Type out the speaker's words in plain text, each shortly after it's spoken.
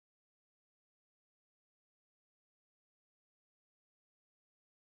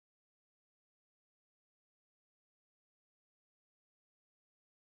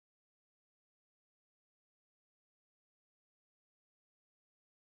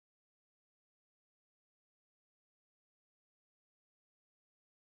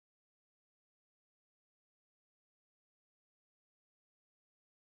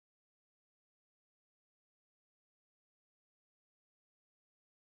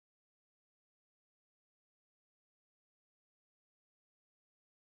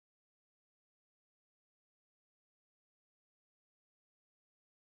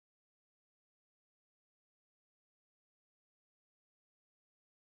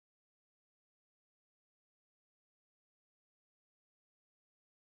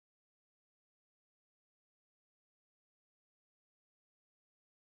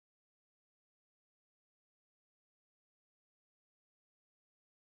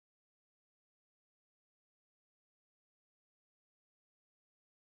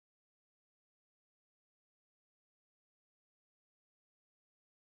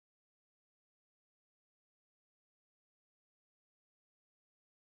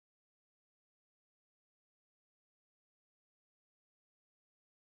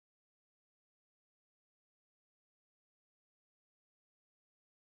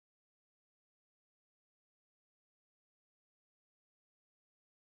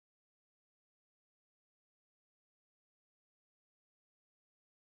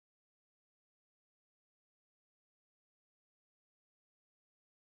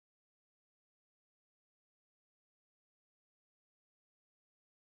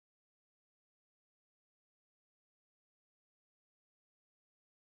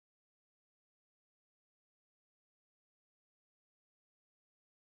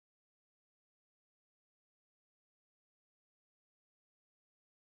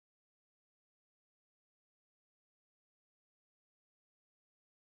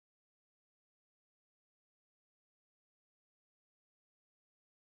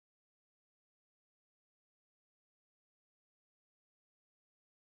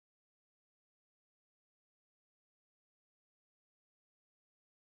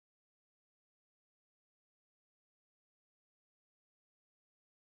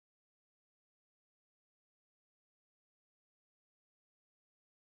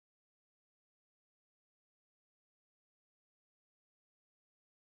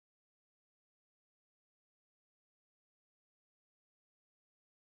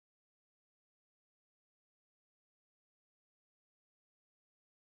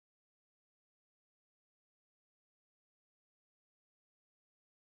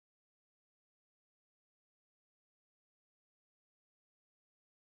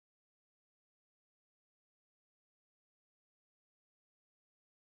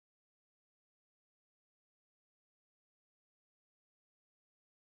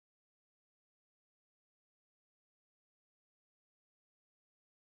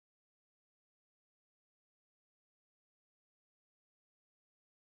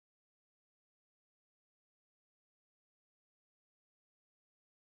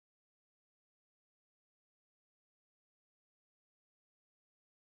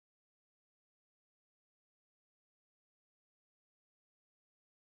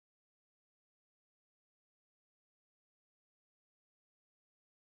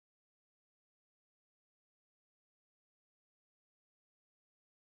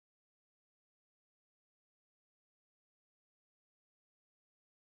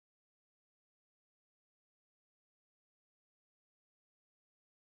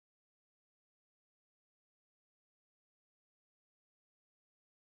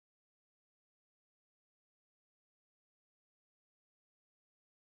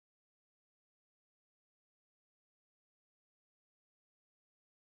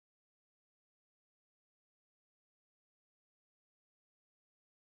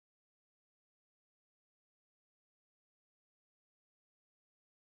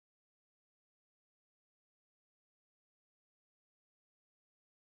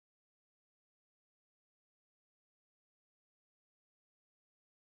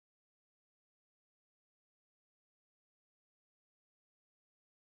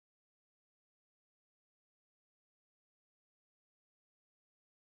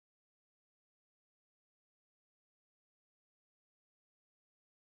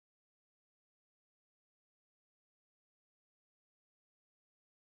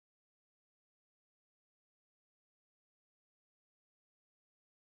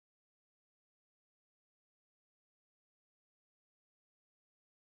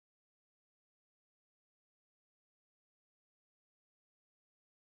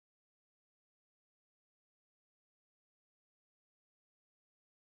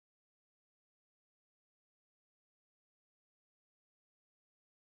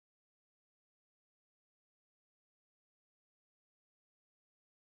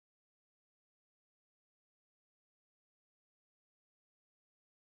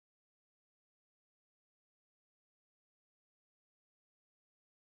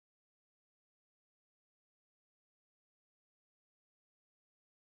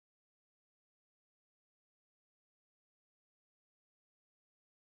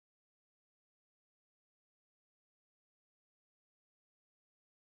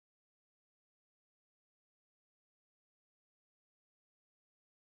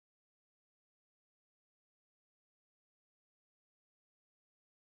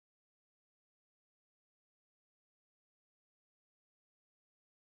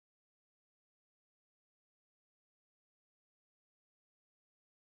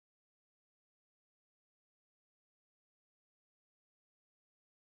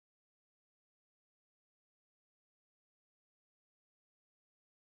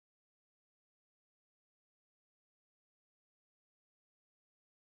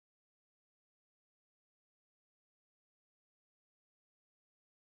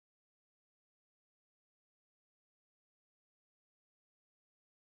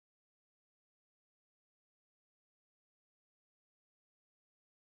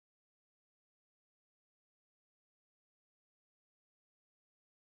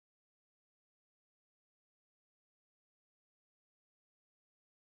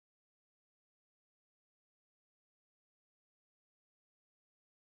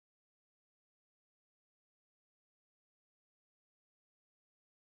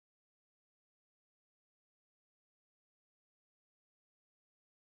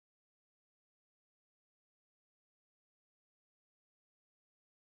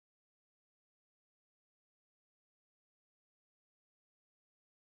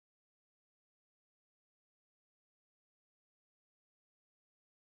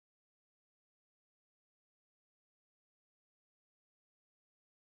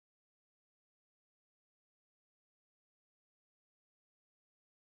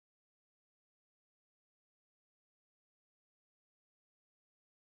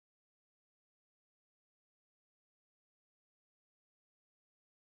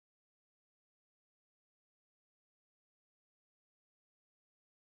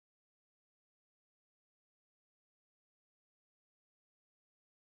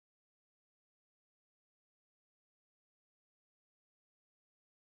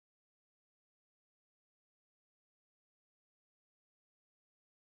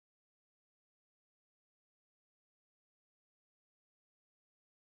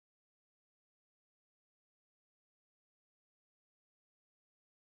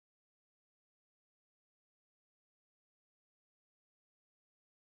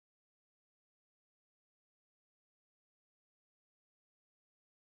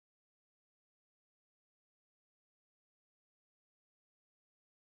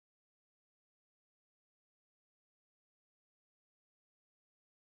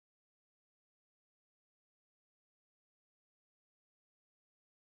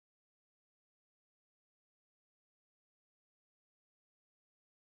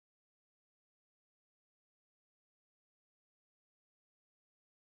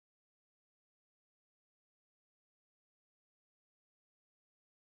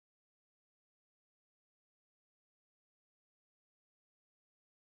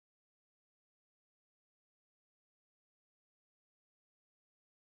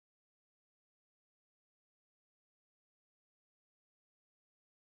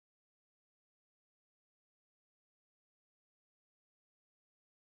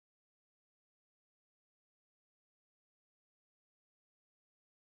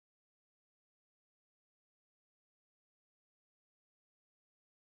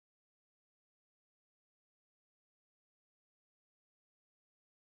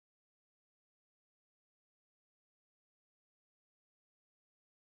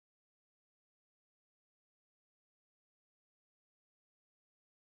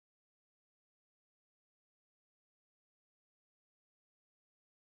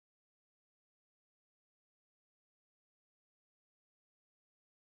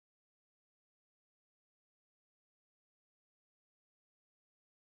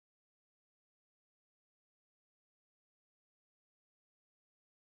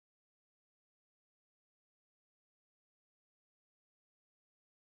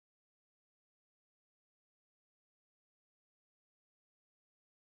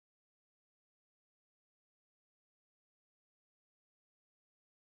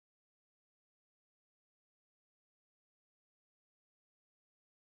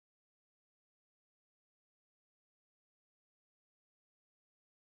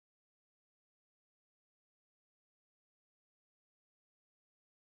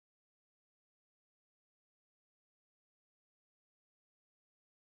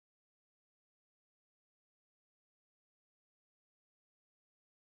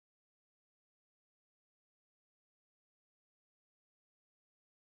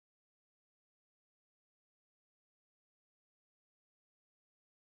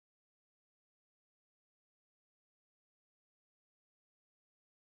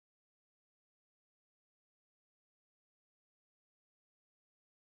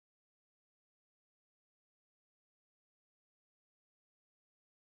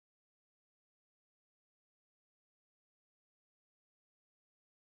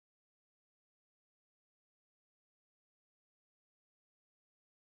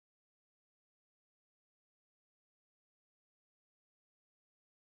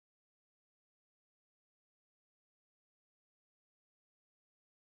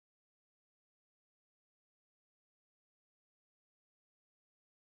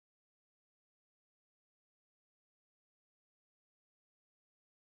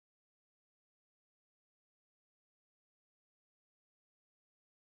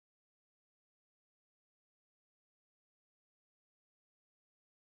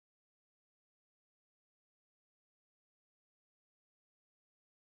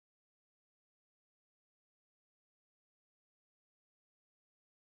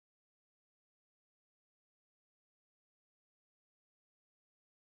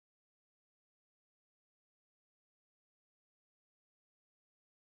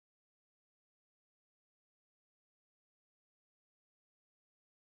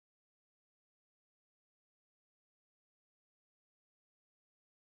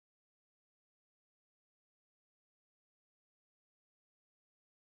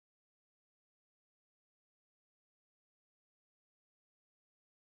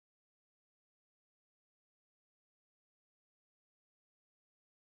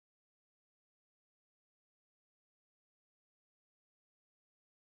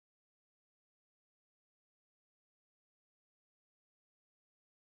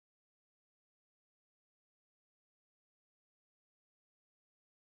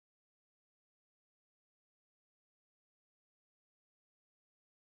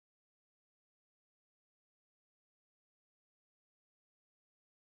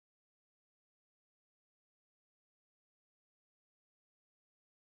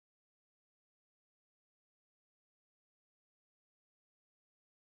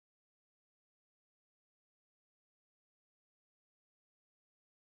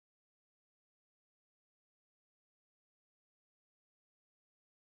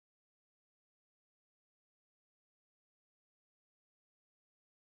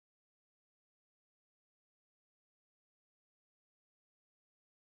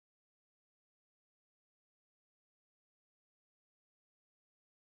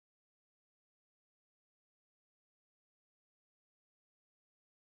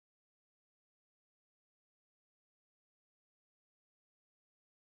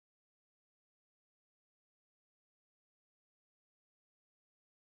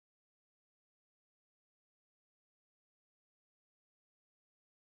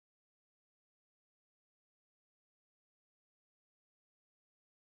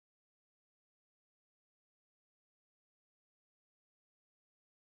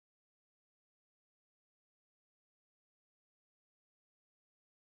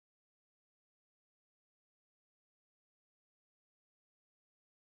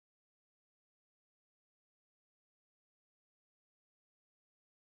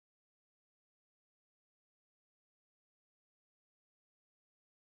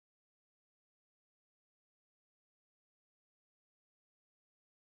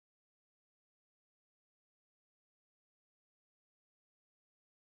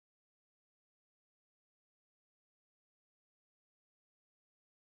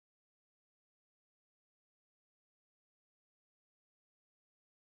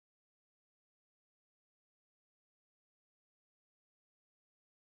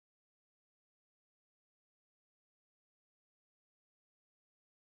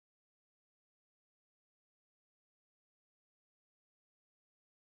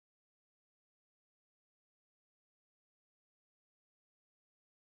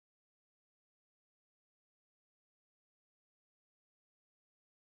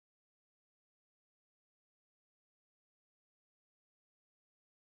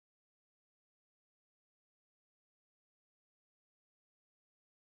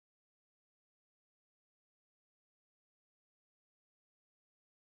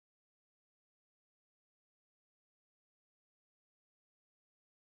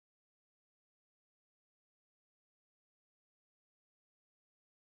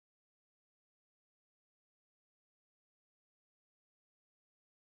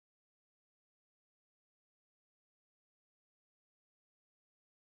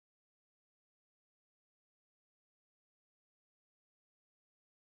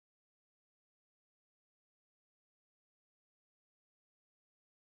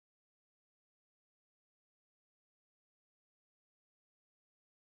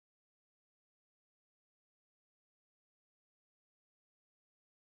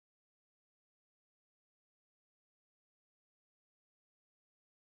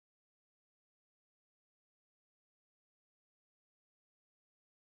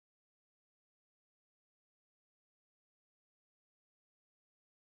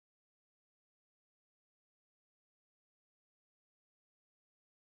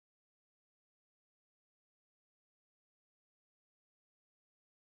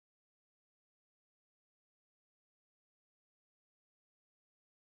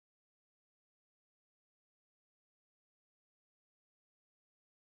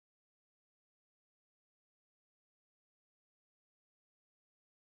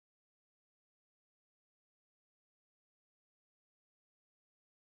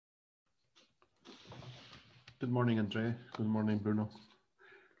Good morning, Andre. Good morning, Bruno.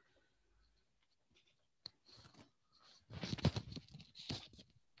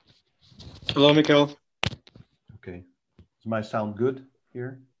 Hello, Mikhail. Okay. Does my sound good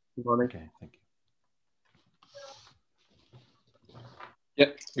here? Good morning. Okay, thank you. Yeah,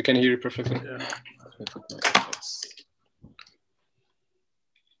 we can hear you perfectly. Yeah.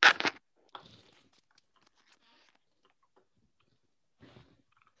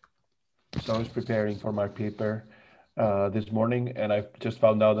 So I was preparing for my paper this morning, and I just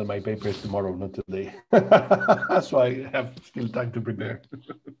found out that my paper is tomorrow, not today. So I have still time to prepare.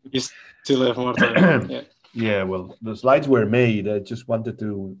 You still have more time. Yeah. Yeah. Well, the slides were made. I just wanted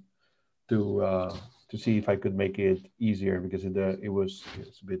to see if I could make it easier because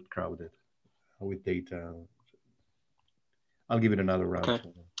it's a bit crowded with data. I'll give it another round. Okay.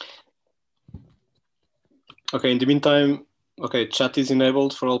 Okay. In the meantime, okay, chat is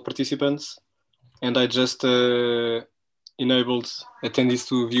enabled for all participants, and I just enabled attendees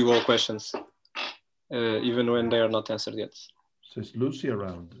to view all questions, even when they are not answered yet. So is Lucy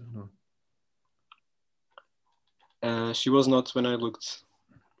around? No. She was not when I looked.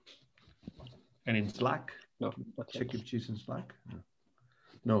 And in Slack? No. Check if she's in Slack.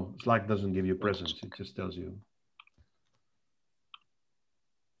 No, Slack doesn't give you presence. It just tells you.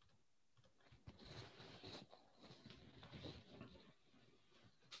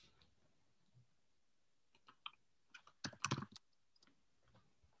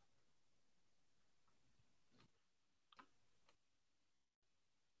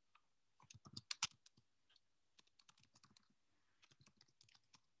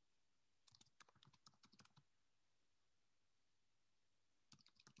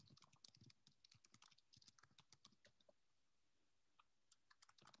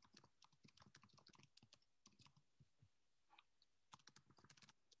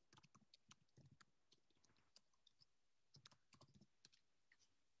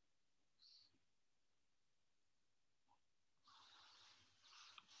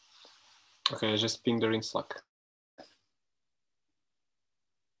 Okay, I just pinged her in Slack.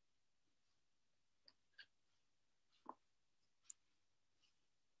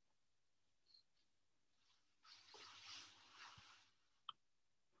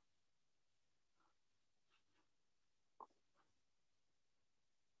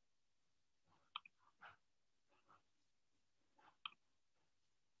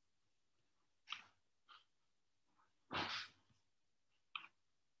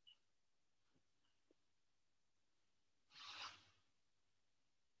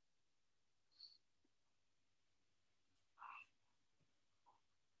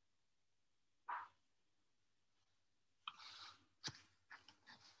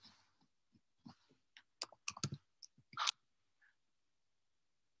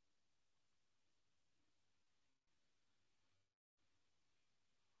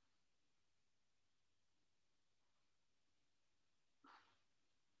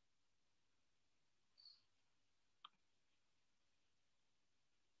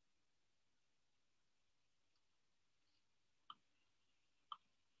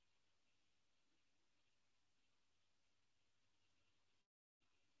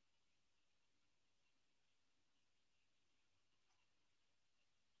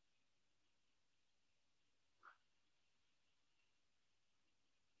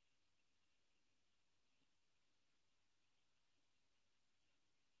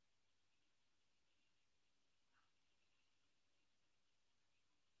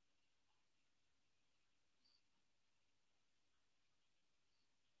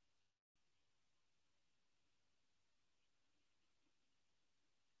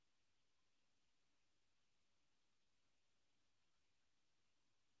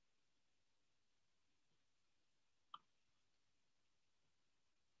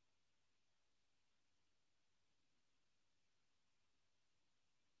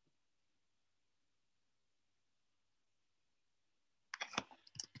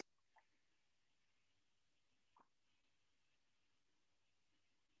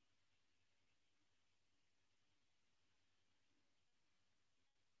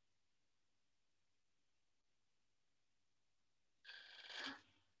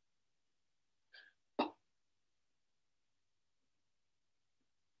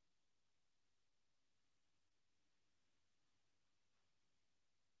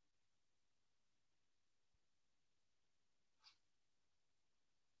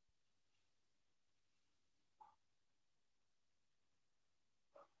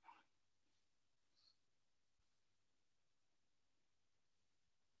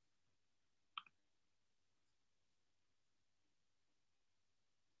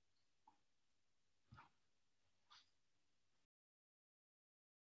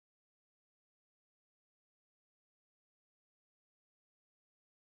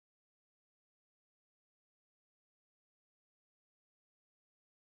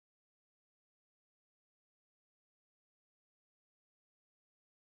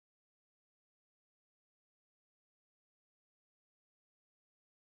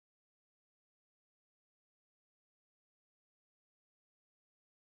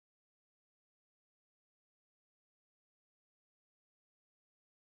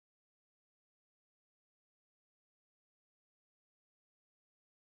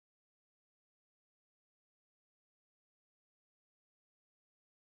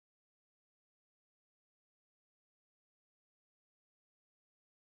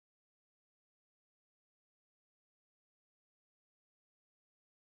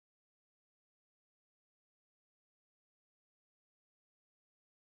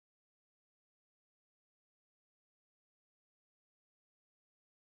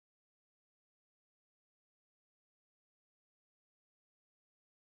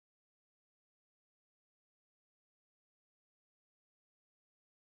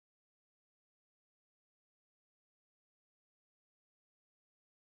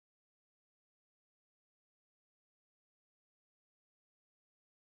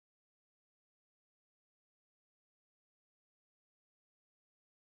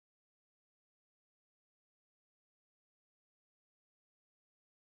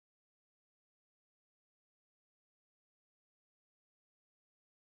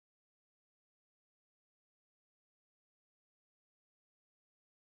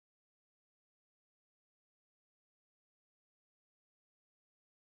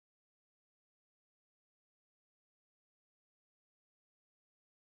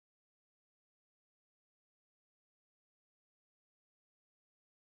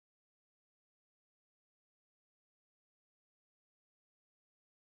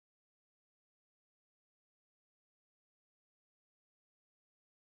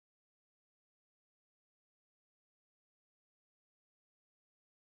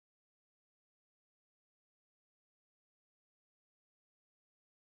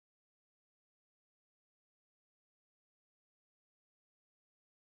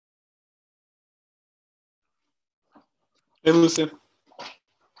 Hey, Lucia.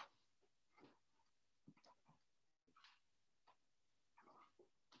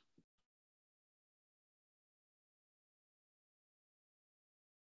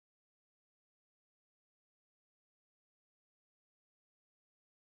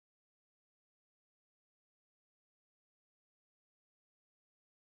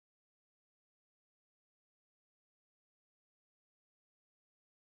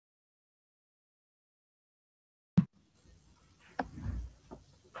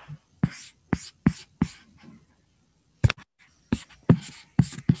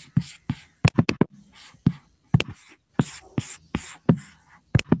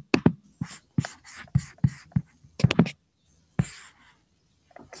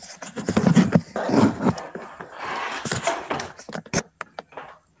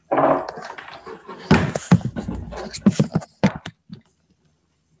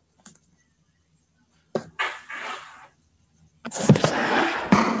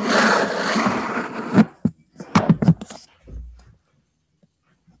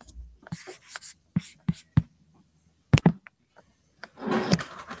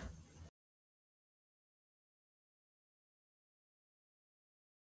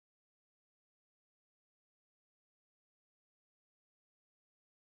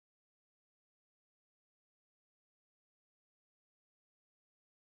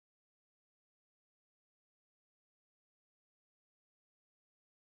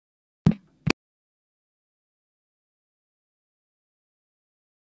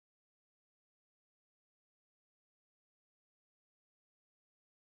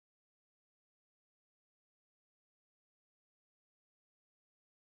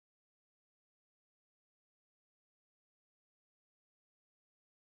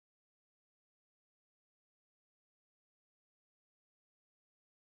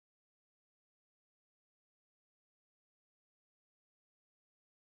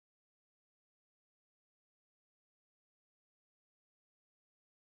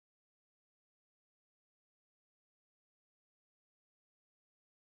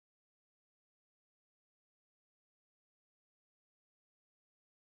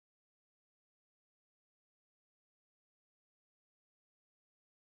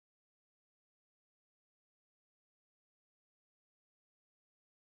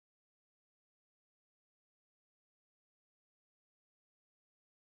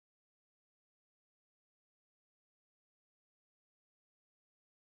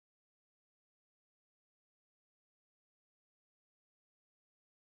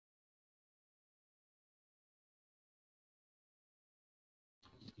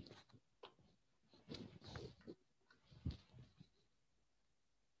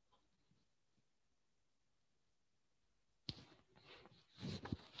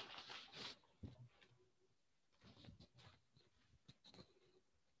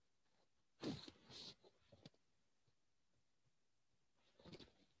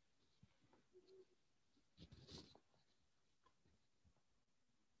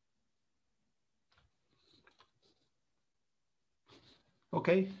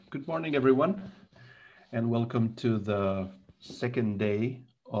 Okay, good morning, everyone, and welcome to the second day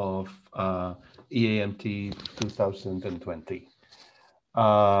of EAMT 2020.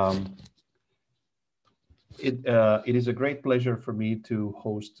 It is a great pleasure for me to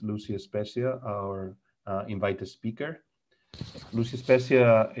host Lucia Specia, our invited speaker. Lucia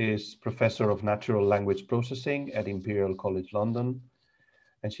Specia is Professor of Natural Language Processing at Imperial College London,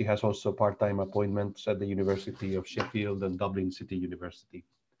 and she has also part-time appointments at the University of Sheffield and Dublin City University.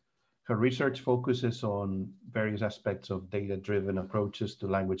 Her research focuses on various aspects of data-driven approaches to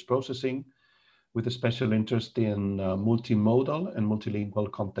language processing, with a special interest in multimodal and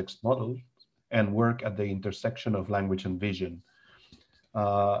multilingual context models and work at the intersection of language and vision.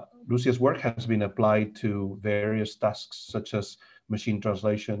 Lucia's work has been applied to various tasks such as machine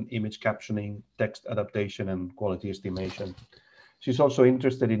translation, image captioning, text adaptation, and quality estimation. She's also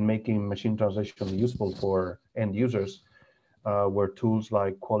interested in making machine translation useful for end users, where tools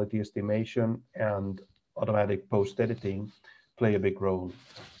like quality estimation and automatic post-editing play a big role.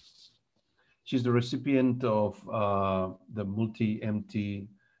 She's the recipient of the multi-EAMT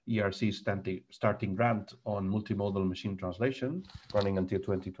ERC starting grant on multimodal machine translation running until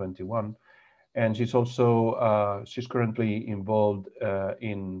 2021. And she's also, she's currently involved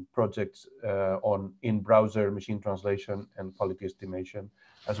in projects on in-browser machine translation and quality estimation,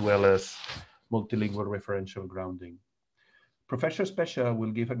 as well as multilingual referential grounding. Professor Specia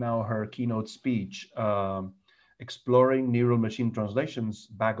will give now her keynote speech, exploring neural machine translation's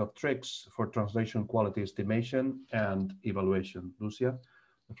bag of tricks for translation quality estimation and evaluation. Lucia,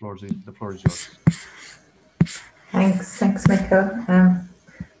 the floor is yours. Thanks, Michael.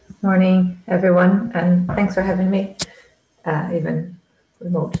 Morning, everyone, and thanks for having me, even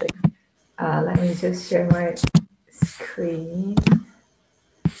remotely. Let me just share my screen.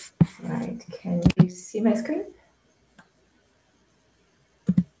 Right, can you see my screen?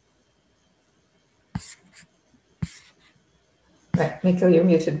 Right, Michael, you're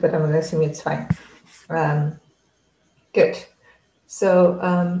muted, but I'm assuming it's fine. Good. So,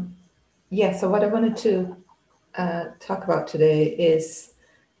 so what I wanted to talk about today is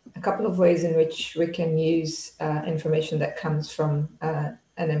a couple of ways in which we can use information that comes from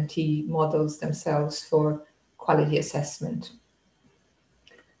NMT models themselves for quality assessment.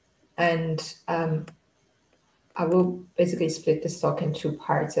 And I will basically split this talk in two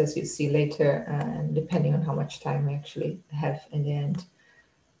parts, as you see later, depending on how much time I actually have in the end.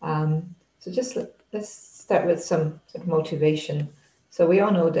 So just let's start with some sort of motivation. So we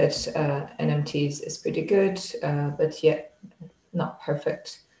all know that NMT is pretty good, but yet not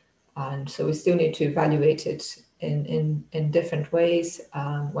perfect. And so we still need to evaluate it in different ways.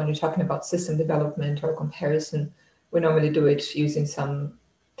 When you're talking about system development or comparison, we normally do it using some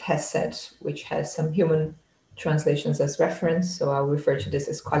test set, which has some human translations as reference. So I'll refer to this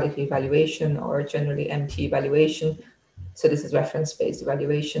as quality evaluation or generally MT evaluation. So this is reference-based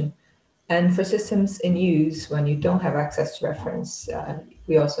evaluation. And for systems in use, when you don't have access to reference,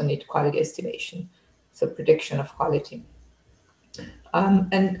 we also need quality estimation, so prediction of quality.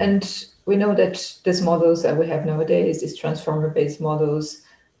 And we know that these models that we have nowadays, these transformer-based models,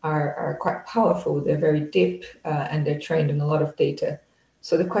 are quite powerful. They're very deep, and they're trained on a lot of data.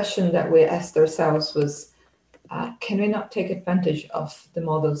 So the question that we asked ourselves was, can we not take advantage of the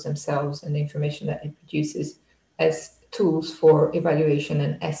models themselves and the information that it produces as tools for evaluation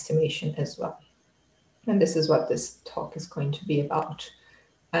and estimation as well? And this is what this talk is going to be about.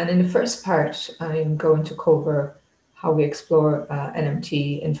 And in the first part, I'm going to cover how we explore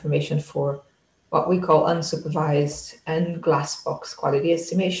NMT information for what we call unsupervised and glass box quality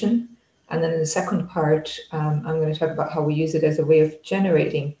estimation. And then in the second part, I'm going to talk about how we use it as a way of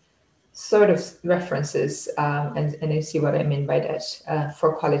generating sort of references, and you see what I mean by that,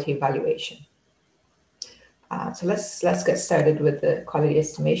 for quality evaluation. So let's get started with the quality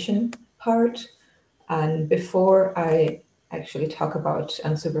estimation part. And before I actually talk about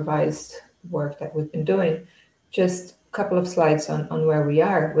unsupervised work that we've been doing, just a couple of slides on where we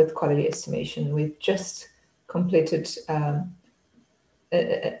are with quality estimation. We've just completed a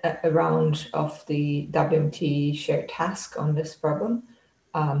round of the WMT shared task on this problem.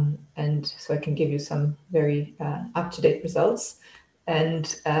 And so I can give you some very up-to-date results. And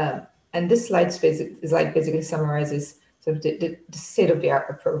this slide basically summarizes sort of the state-of-the-art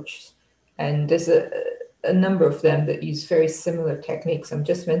approach. And there's a number of them that use very similar techniques. I'm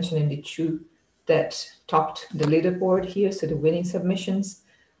just mentioning the two that topped the leaderboard here, so the winning submissions.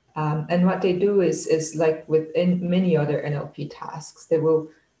 And what they do is like within many other NLP tasks, they will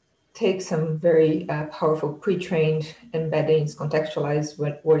take some very powerful pre-trained embeddings, contextualized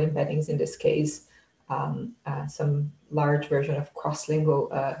word embeddings in this case, some large version of cross-lingual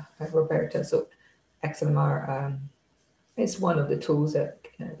Roberta. So XMR is one of the tools that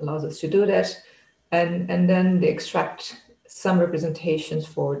allows us to do that. And then they extract some representations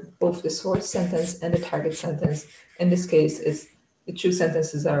for both the source sentence and the target sentence. In this case, is the two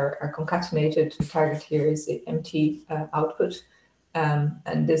sentences are concatenated. The target here is the MT output.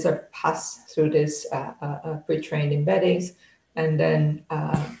 And these are passed through this pre-trained embeddings. And then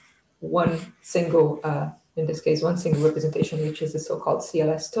one single, in this case, one single representation, which is the so-called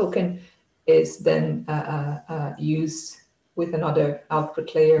CLS token, is then used with another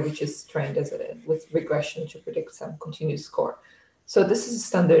output layer, which is trained with regression to predict some continuous score. So this is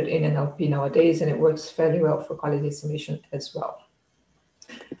standard in NLP nowadays, and it works fairly well for quality estimation as well.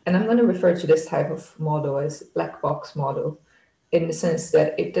 And I'm going to refer to this type of model as black box model, in the sense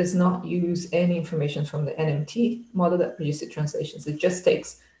that it does not use any information from the NMT model that produces translations. It just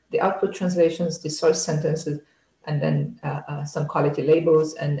takes the output translations, the source sentences, and then some quality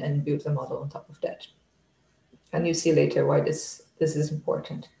labels, and builds a model on top of that. And you see later why this is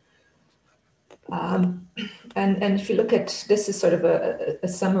important. And if you look at, this is sort of a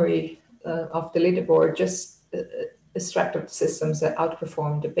summary of the leaderboard, just extract of the systems that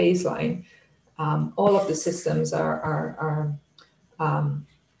outperform the baseline. All of the systems are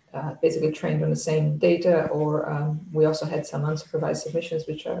basically trained on the same data, or we also had some unsupervised submissions,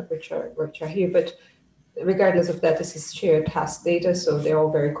 which are here. But regardless of that, this is shared task data, so they're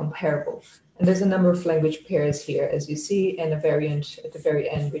all very comparable. And there's a number of language pairs here, as you see, and a variant at the very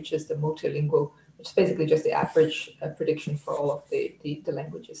end, which is the multilingual, which is basically just the average prediction for all of the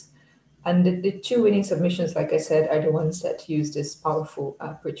languages. And the two winning submissions, like I said, are the ones that use this powerful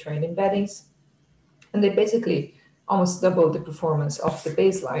pre-trained embeddings. And they basically almost double the performance of the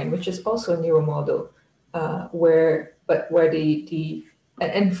baseline, which is also a neural model, where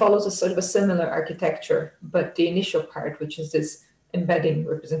follows a sort of a similar architecture, but the initial part, which is this embedding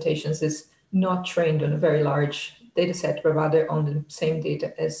representations, is not trained on a very large data set, but rather on the same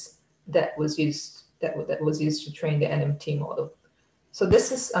data as that was used to train the NMT model. So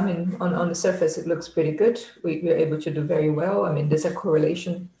this is, I mean, on the surface, it looks pretty good. We're able to do very well. I mean, these are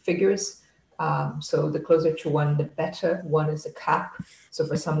correlation figures. So the closer to 1, the better. 1 is a cap. So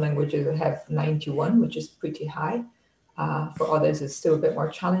for some languages, we have 91, which is pretty high. For others, it's still a bit more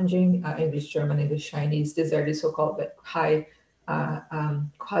challenging. English, German, English, Chinese, these are the so-called high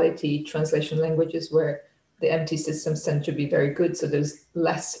quality translation languages where the MT systems tend to be very good. So there's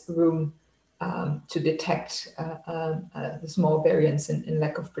less room to detect the small variance in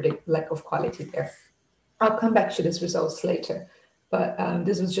lack of quality there. I'll come back to these results later, but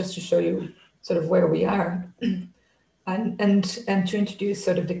this was just to show you sort of where we are, and to introduce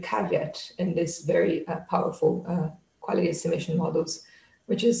sort of the caveat in this very powerful quality estimation models,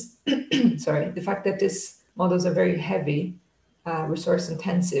 which is sorry, the fact that these models are very heavy, resource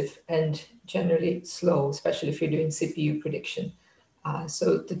intensive, and generally slow, especially if you're doing CPU prediction.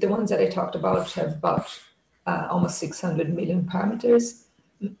 So the ones that I talked about have about almost 600 million parameters.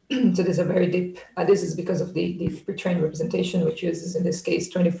 So there's a very deep, this is because of the pre-trained representation, which uses in this case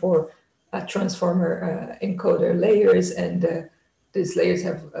 24 transformer encoder layers, and these layers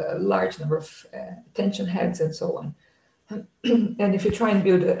have a large number of attention heads and so on. And if you try and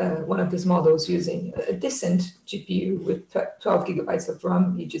build one of these models using a decent GPU with 12 gigabytes of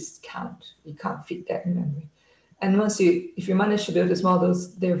RAM, you just can't fit that in memory. And if you manage to build these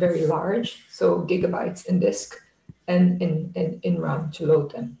models, they're very large, so gigabytes in disk and in RAM to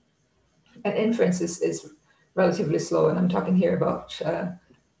load them. And inference is relatively slow, and I'm talking here about a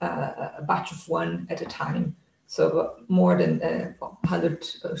batch of 1 at a time, so more than 100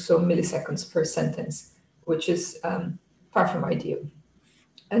 or so milliseconds per sentence, which is far from ideal.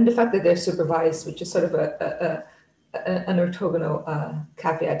 And the fact that they're supervised, which is sort of an orthogonal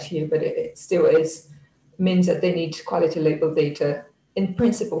caveat here, but it still is, means that they need quality label data in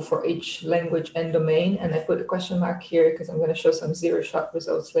principle for each language and domain. And I put a question mark here because I'm going to show some zero-shot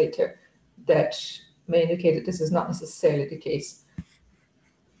results later that may indicate that this is not necessarily the case.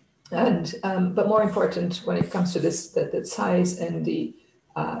 And but more important when it comes to this, the size and the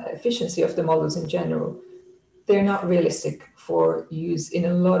efficiency of the models in general, they're not realistic for use in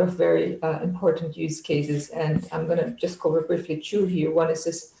a lot of very important use cases. And I'm going to just cover briefly 2 here. One is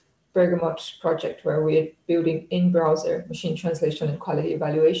this Bergamot project where we're building in-browser machine translation and quality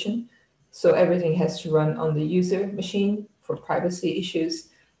evaluation. So everything has to run on the user machine for privacy issues.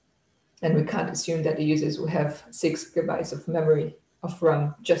 And we can't assume that the users will have 6 gigabytes of memory of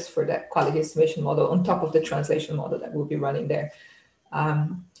RAM just for that quality estimation model on top of the translation model that will be running there.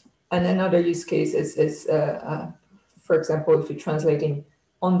 And another use case is for example, if you're translating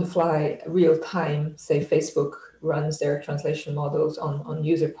on the fly, real time, say Facebook runs their translation models on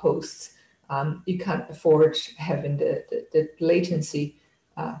user posts, you can't afford having the latency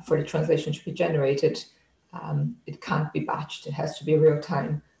for the translation to be generated. It can't be batched, it has to be real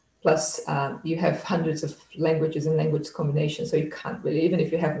time. Plus, you have hundreds of languages and language combinations, so you can't really, even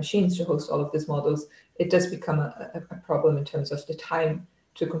if you have machines to host all of these models, it does become a problem in terms of the time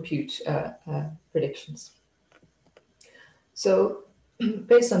to compute predictions. So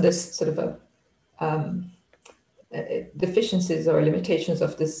based on this sort of deficiencies or limitations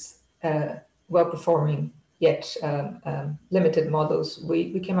of this well-performing yet limited models,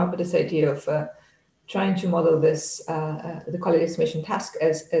 we came up with this idea of trying to model this, the quality estimation task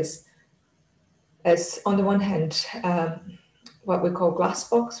as on the one hand, what we call glass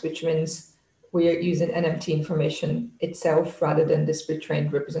box, which means we are using NMT information itself rather than this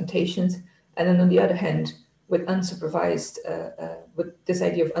pre-trained representations. And then on the other hand, with unsupervised, with this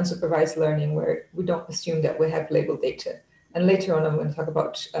idea of unsupervised learning, where we don't assume that we have labeled data. And later on, I'm going to talk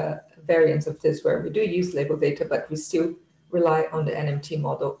about variants of this, where we do use labeled data, but we still rely on the NMT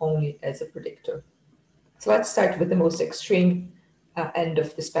model only as a predictor. So let's start with the most extreme end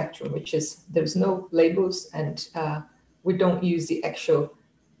of the spectrum, which is there's no labels and we don't use the actual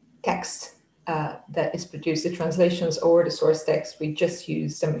text that is produced, the translations or the source text. We just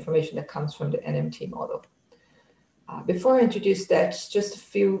use some information that comes from the NMT model. Before I introduce that, just a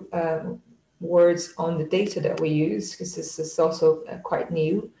few words on the data that we use, because this is also quite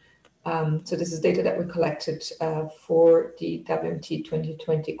new. So this is data that we collected for the WMT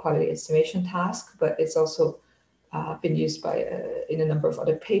 2020 quality estimation task, but it's also been used by in a number of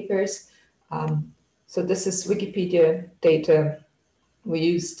other papers. So this is Wikipedia data. We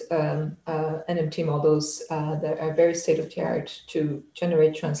used NMT models that are very state-of-the-art to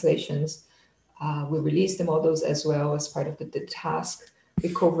generate translations. We released the models as well as part of the task.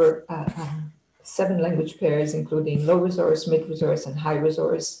 We cover 7 language pairs, including low resource, mid resource, and high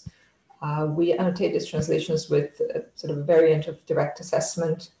resource. We annotate these translations with sort of a variant of direct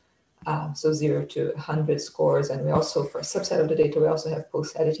assessment, so 0 to 100 scores. And we also, for a subset of the data, we also have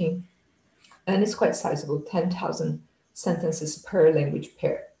post-editing. And it's quite sizable, 10,000 sentences per language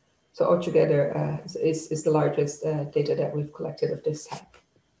pair. So altogether is the largest data that we've collected of this type.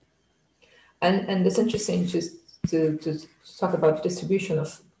 And it's interesting just to talk about the distribution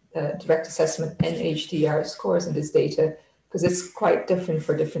of direct assessment and HDR scores in this data, because it's quite different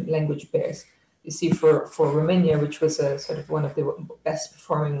for different language pairs. You see for Romania, which was a sort of one of the best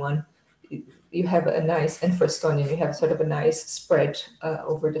performing one, you have a nice, and for Estonian, you have sort of a nice spread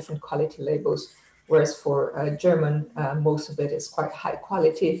over different quality labels. Whereas for German, most of it is quite high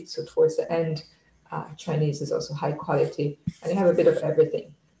quality. So towards the end, Chinese is also high quality, and you have a bit of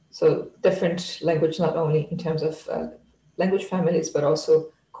everything. So different language, not only in terms of language families, but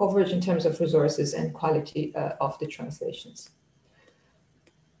also coverage in terms of resources and quality of the translations.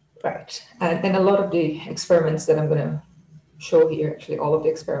 Right, and a lot of the experiments that I'm going to show here, actually all of the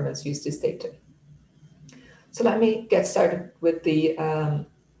experiments use this data. So let me get started with the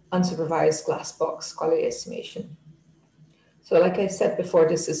unsupervised glass box quality estimation. So like I said before,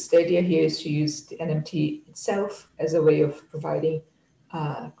 the idea here is to use the NMT itself as a way of providing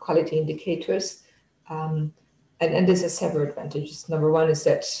quality indicators. And this has several advantages. Number one is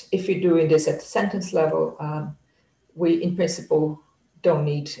that if you're doing this at the sentence level, we in principle don't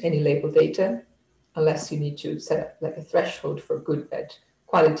need any label data unless you need to set up like a threshold for good, bad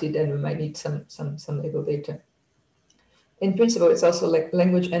quality, then we might need some label data. In principle, it's also like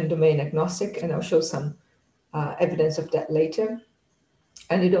language and domain agnostic, and I'll show some evidence of that later.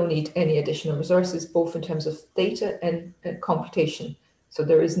 And you don't need any additional resources, both in terms of data and computation. So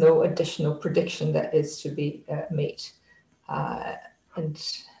there is no additional prediction that is to be made. And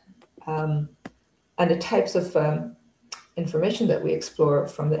the types of information that we explore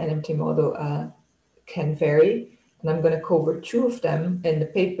from the NMT model can vary. And I'm going to cover 2 of them in the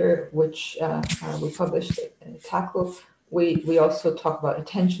paper, which we published in Tackle. We also talk about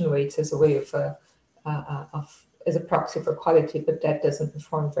attention weights as a way of as a proxy for quality, but that doesn't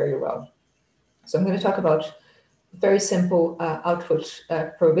perform very well. So I'm going to talk about very simple output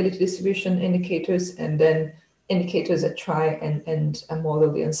probability distribution indicators, and then indicators that try and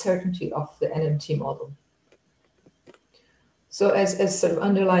model the uncertainty of the NMT model. So as sort of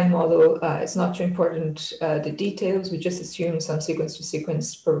underlying model, it's not too important the details. We just assume some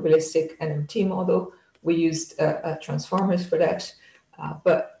sequence-to-sequence probabilistic NMT model. We used transformers for that,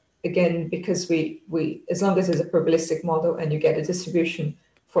 but again, because we as long as it's a probabilistic model and you get a distribution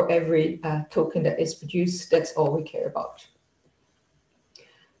for every token that is produced, that's all we care about.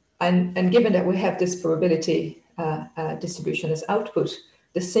 And given that we have this probability distribution as output,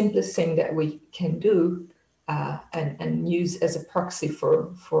 the simplest thing that we can do and use as a proxy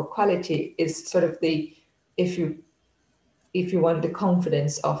for quality is sort of if you want the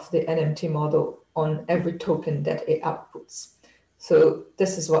confidence of the NMT model on every token that it outputs. So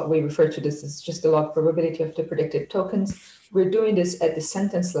this is what we refer to this as just the log probability of the predicted tokens. We're doing this at the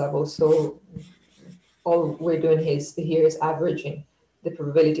sentence level. So all we're doing here is averaging the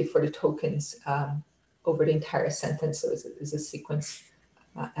probability for the tokens over the entire sentence. So it's a sequence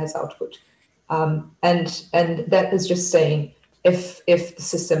as output. And that is just saying if the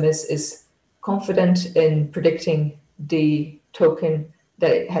system is confident in predicting the token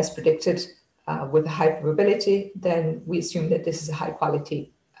that it has predicted with a high probability, then we assume that this is a high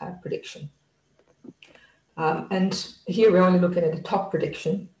quality prediction. And here we're only looking at the top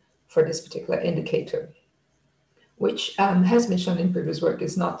prediction for this particular indicator, which has been shown in previous work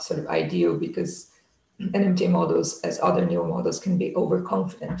is not sort of ideal because NMT models, as other neural models, can be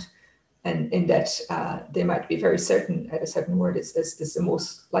overconfident. And in that they might be very certain that a certain word is the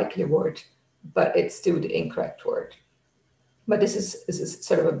most likely word, but it's still the incorrect word. But this is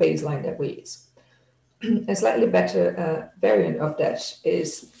sort of a baseline that we use. A slightly better variant of that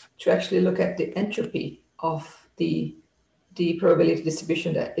is to actually look at the entropy of the probability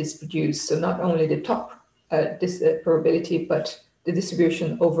distribution that is produced. So not only the top probability, but the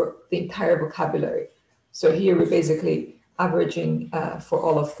distribution over the entire vocabulary. So here we're basically averaging for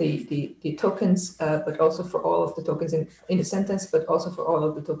all of the tokens, but also for all of the tokens in the sentence, but also for all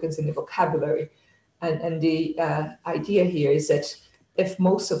of the tokens in the vocabulary. And the idea here is that if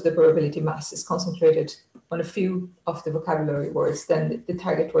most of the probability mass is concentrated on a few of the vocabulary words, then the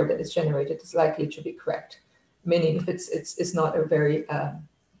target word that is generated is likely to be correct. Meaning if it's not a very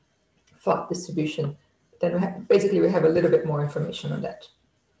flat distribution, then basically we have a little bit more information on that.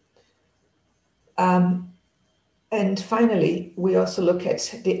 And finally, we also look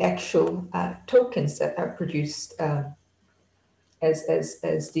at the actual tokens that are produced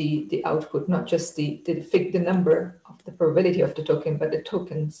as the output, not just the number of the probability of the token, but the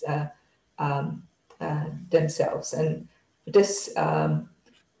tokens themselves. And this,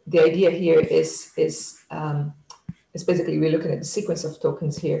 the idea here is basically we're looking at the sequence of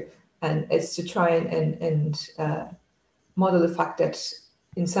tokens here, and it's to try and model the fact that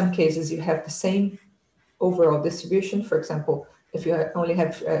in some cases you have the same overall distribution. For example, if you only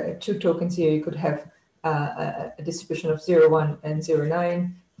have 2 tokens here, you could have a distribution of 0, 1 and 0,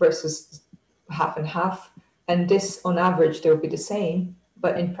 9 versus half and half. And this on average, they will be the same,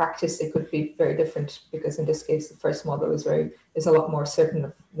 but in practice, it could be very different because in this case, the first model is a lot more certain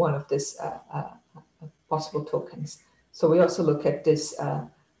of one of these possible tokens. So we also look at this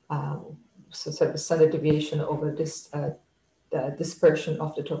sort of standard deviation over this the dispersion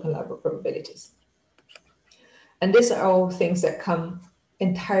of the token level probabilities. And these are all things that come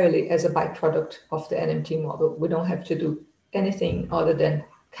entirely as a byproduct of the NMT model. We don't have to do anything other than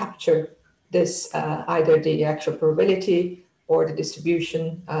capture this, either the actual probability or the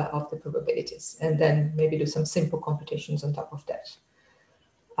distribution of the probabilities, and then maybe do some simple computations on top of that.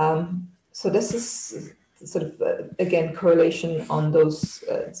 So this is sort of, again, correlation on those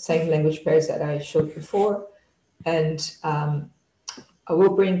same language pairs that I showed before. And I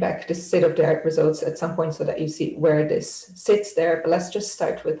will bring back the state-of-the-art results at some point so that you see where this sits there. But let's just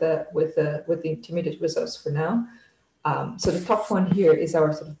start with the intermediate results for now. So the top one here is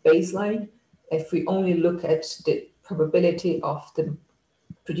our sort of baseline. If we only look at the probability of the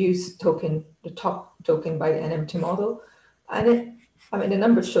produced token, the top token by the NMT model, and the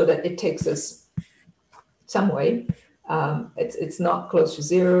numbers show that it takes us some way. It's not close to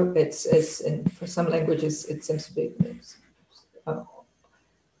 0. For some languages it seems to be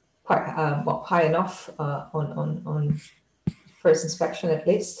quite high enough on first inspection at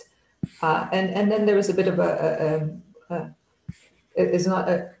least. And then there is a bit of it's not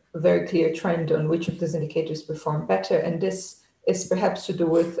a very clear trend on which of these indicators perform better. And this is perhaps to do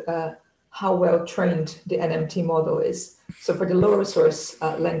with how well trained the NMT model is. So for the low resource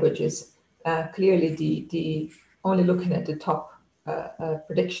languages, clearly the only looking at the top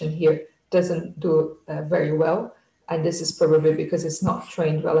prediction here doesn't do very well. And this is probably because it's not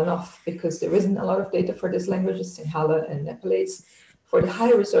trained well enough, because there isn't a lot of data for these languages, Sinhala and Nepalese. For the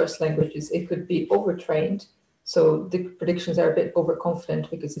high resource languages, it could be overtrained. So the predictions are a bit overconfident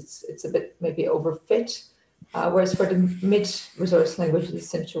because it's a bit maybe overfit. Whereas for the mid-resource languages, it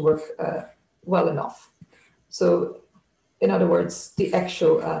seems to work well enough. So in other words, the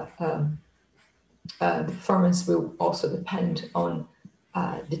actual the performance will also depend on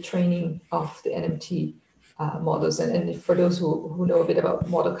the training of the NMT models. And for those who know a bit about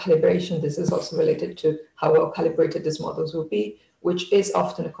model calibration, this is also related to how well calibrated these models will be, which is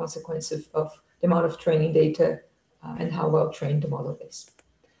often a consequence of the amount of training data and how well trained the model is.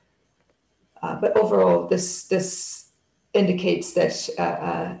 But overall, this indicates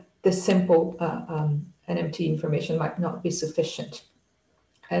that the simple NMT information might not be sufficient.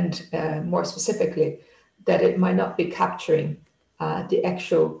 And more specifically, that it might not be capturing the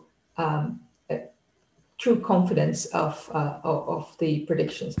actual true confidence of the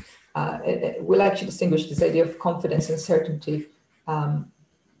predictions. We'll actually distinguish this idea of confidence and certainty.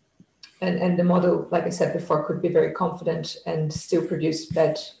 And the model, like I said before, could be very confident and still produce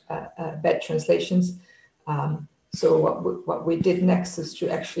bad translations. So what we did next is to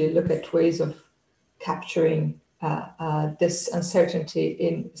actually look at ways of capturing this uncertainty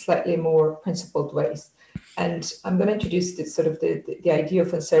in slightly more principled ways. And I'm going to introduce this sort of the idea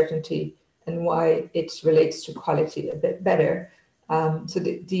of uncertainty and why it relates to quality a bit better. So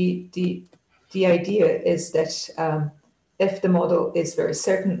the idea is that if the model is very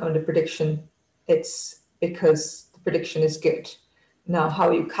certain on the prediction, it's because the prediction is good. Now,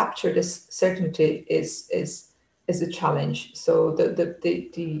 how you capture this certainty is a challenge. So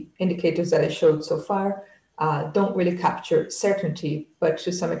the indicators that I showed so far don't really capture certainty, but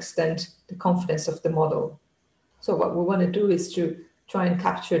to some extent, the confidence of the model. So what we want to do is to try and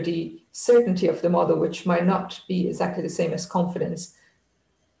capture the certainty of the model, which might not be exactly the same as confidence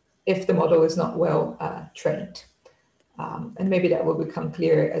if the model is not well trained. And maybe that will become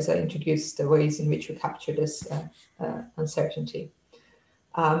clear as I introduce the ways in which we capture this uncertainty.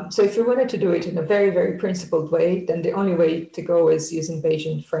 So if you wanted to do it in a very, very principled way, then the only way to go is using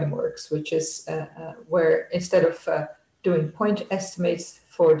Bayesian frameworks, which is where instead of doing point estimates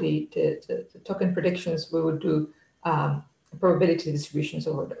for the token predictions, we would do probability distributions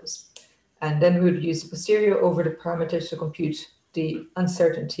over those. And then we would use the posterior over the parameters to compute the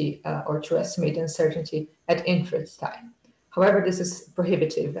uncertainty or to estimate the uncertainty at inference time. However, this is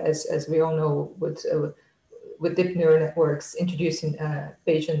prohibitive, as we all know, with deep neural networks. Introducing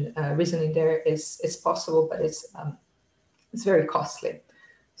Bayesian reasoning there is possible, but it's very costly.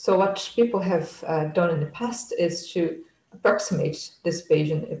 So what people have done in the past is to approximate these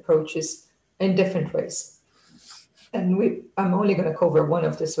Bayesian approaches in different ways. And I'm only going to cover one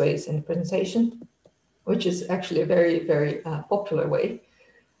of these ways in the presentation, which is actually a very, very popular way.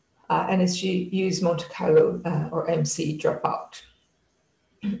 And it's to use Monte Carlo or MC dropout.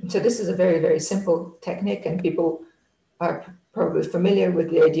 So this is a very, very simple technique, and people are probably familiar with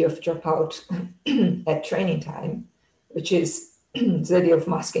the idea of dropout at training time, which is the idea of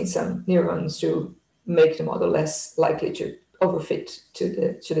masking some neurons to make the model less likely to overfit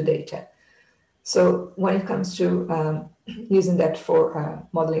to the data. So when it comes to using that for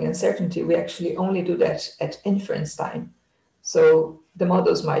modeling uncertainty, we actually only do that at inference time. So the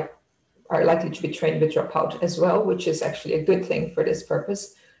models are likely to be trained with dropout as well, which is actually a good thing for this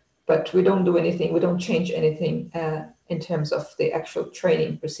purpose. But we don't do anything, we don't change anything in terms of the actual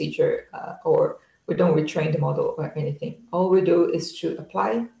training procedure, or we don't retrain the model or anything. All we do is to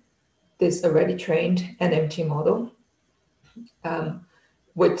apply this already trained EAMT model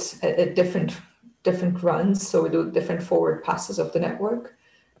with a different runs. So we do different forward passes of the network,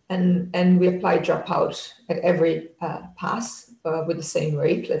 and we apply dropout at every pass with the same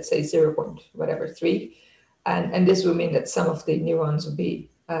rate, let's say 0.3. And this will mean that some of the neurons will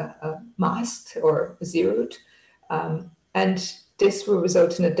be masked or zeroed. And this will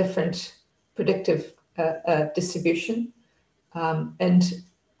result in a different predictive distribution, and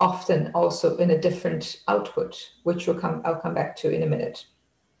often also in a different output, which I'll come back to in a minute.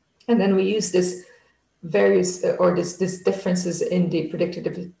 And then we use this various this differences in the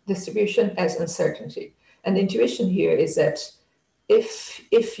predictive distribution as uncertainty. And the intuition here is that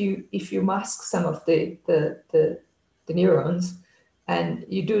if you mask some of the neurons, and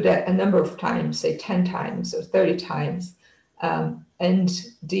you do that a number of times, say 10 times or 30 times, and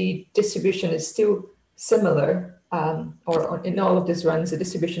the distribution is still similar, or in all of these runs, the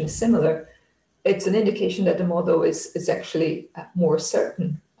distribution is similar, it's an indication that the model is actually more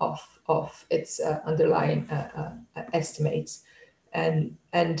certain of its underlying estimates. And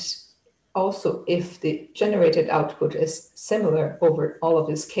also, if the generated output is similar over all of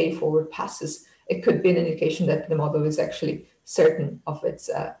these K forward passes, it could be an indication that the model is actually certain of its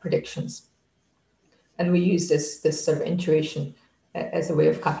predictions. And we use this sort of intuition as a way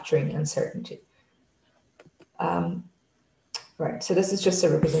of capturing uncertainty. Right, so this is just a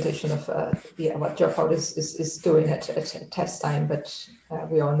representation of what dropout is doing at test time, but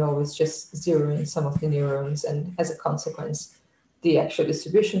we all know it's just zeroing some of the neurons, and as a consequence, the actual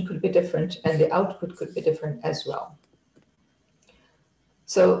distribution could be different and the output could be different as well.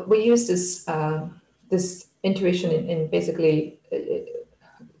 So we use this this intuition in basically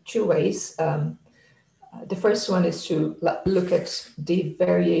two ways. The first one is to look at the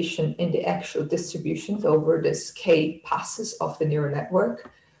variation in the actual distributions over this K passes of the neural network.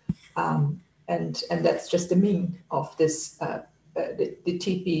 And that's just the mean of this, the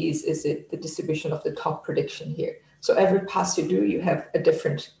TP is the distribution of the top prediction here. So every pass you do, you have a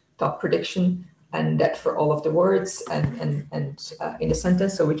different top prediction, and that for all of the words and in a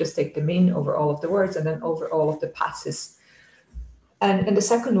sentence. So we just take the mean over all of the words and then over all of the passes. And the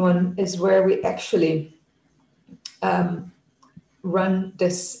second one is where we actually run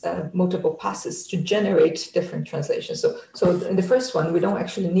this multiple passes to generate different translations. So in the first one, we don't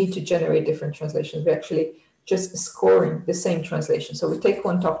actually need to generate different translations. We're actually just scoring the same translation. So we take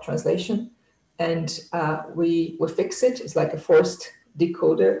one top translation and we fix it. It's like a forced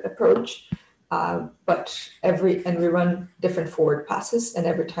decoder approach. And we run different forward passes, and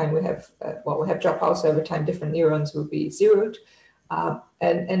every time we have dropouts, so every time different neurons will be zeroed.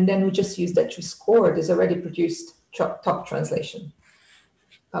 And then we just use that to score this already produced top translation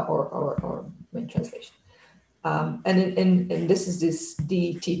or main translation. And this is this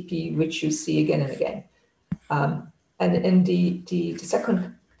DTP, which you see again and again. And in the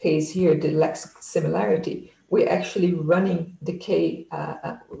second case here, the lexical similarity, we're actually running the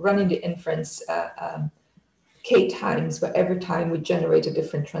running the inference K times, but every time we generate a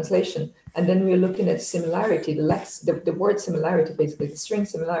different translation. And then we're looking at similarity, the word similarity, basically the string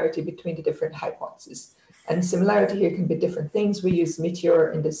similarity between the different hypotheses. And similarity here can be different things. We use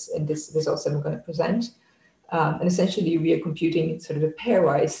Meteor in this results that I'm going to present. And essentially, we are computing sort of a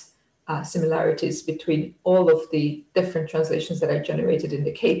pairwise similarities between all of the different translations that are generated in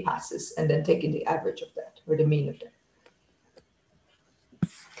the K passes, and then taking the average of that, or the mean of that.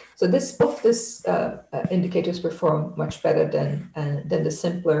 So both these indicators perform much better than the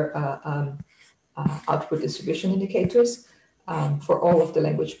simpler output distribution indicators for all of the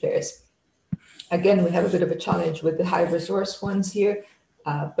language pairs. Again, we have a bit of a challenge with the high resource ones here,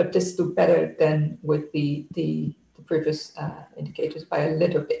 but this do better than with the previous indicators by a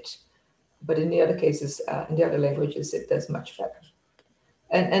little bit. But in the other cases, in the other languages, it does much better.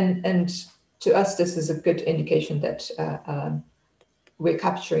 And to us, this is a good indication that we're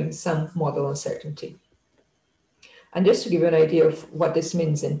capturing some model uncertainty. And just to give you an idea of what this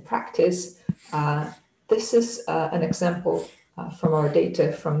means in practice, this is an example from our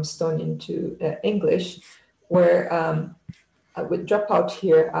data from Estonian to English, where with dropout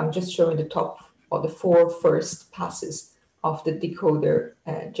here, I'm just showing the top or the 4 first passes of the decoder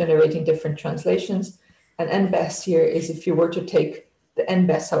generating different translations. And NBEST here is if you were to take the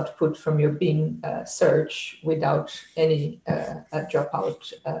NBEST output from your Bing search without any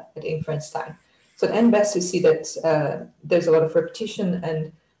dropout at inference time. So at NBEST, you see that there's a lot of repetition,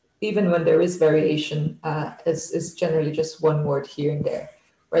 and even when there is variation, it's generally just one word here and there.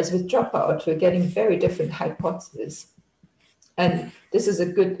 Whereas with dropout, we're getting very different hypotheses. And this is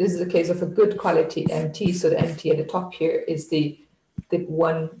a case of a good quality MT. So the MT at the top here is the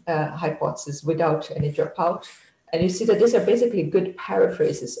one hypothesis without any dropout. And you see that these are basically good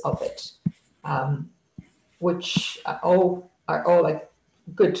paraphrases of it, which are all like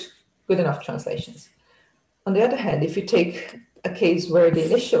good enough translations. On the other hand, if you take a case where the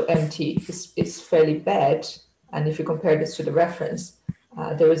initial MT is fairly bad, and if you compare this to the reference,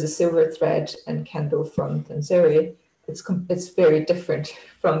 there is a silver thread and candle from Tanzeri. It's very different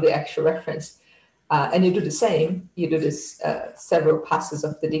from the actual reference. And you do the same, you do this several passes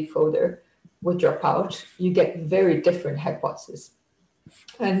of the decoder with dropout, you get very different hypotheses.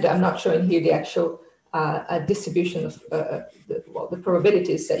 And I'm not showing here the actual distribution of the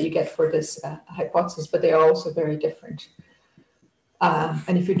probabilities that you get for this hypothesis, but they are also very different.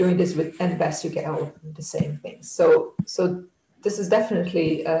 And if you're doing this with NBEST, you get all the same things. So this is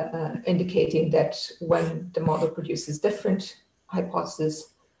definitely indicating that when the model produces different hypotheses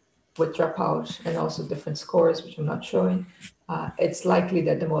with dropout and also different scores, which I'm not showing, it's likely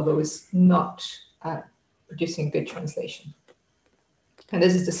that the model is not producing good translation. And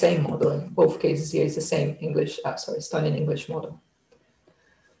this is the same model in both cases here. It's the same Estonian English model.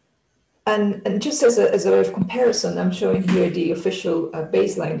 And just as a way of comparison, I'm showing here the official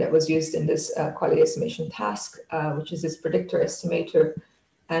baseline that was used in this quality estimation task, which is this predictor estimator.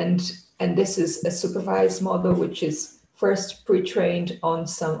 And this is a supervised model, which is first pre-trained on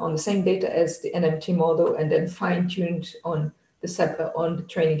the same data as the NMT model, and then fine-tuned on the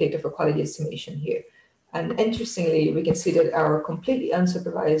training data for quality estimation here. And interestingly, we can see that our completely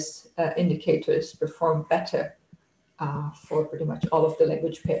unsupervised indicators perform better for pretty much all of the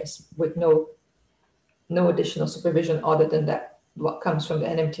language pairs with no additional supervision other than that what comes from the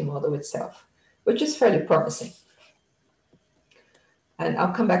NMT model itself, which is fairly promising. And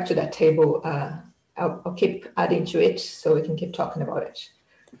I'll come back to that table. I'll keep adding to it so we can keep talking about it.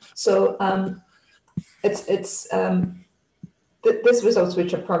 So these results,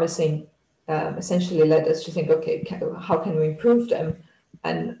 which are promising, essentially led us to think, okay, how can we improve them?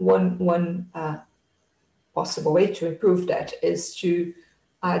 And one possible way to improve that is to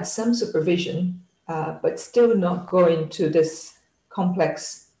add some supervision, but still not go into this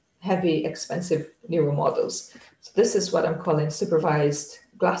complex, heavy, expensive neural models. So this is what I'm calling supervised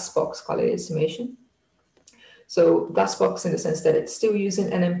glass box quality estimation. So glass box in the sense that it's still using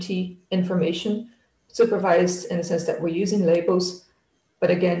NMT information, supervised in the sense that we're using labels, but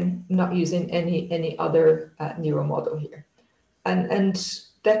again, not using any other neural model here. And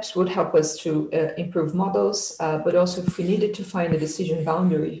that would help us to improve models, but also if we needed to find a decision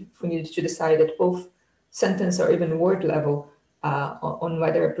boundary, if we needed to decide at both sentence or even word level on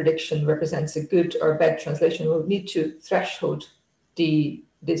whether a prediction represents a good or bad translation, we'll need to threshold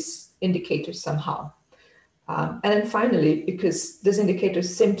this indicator somehow. And then finally, because these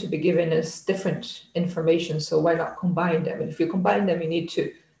indicators seem to be giving us different information, so why not combine them? And if you combine them, you need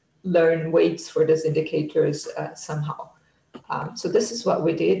to learn weights for these indicators somehow. So this is what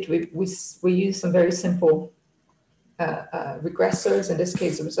we did. We used some very simple regressors. In this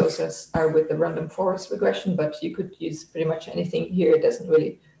case, the results are with the random forest regression, but you could use pretty much anything here. It doesn't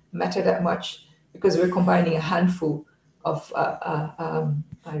really matter that much because we're combining a handful of, I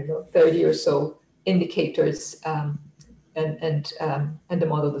don't know, 30 or so indicators, and the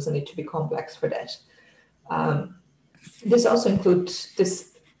model doesn't need to be complex for that. This also includes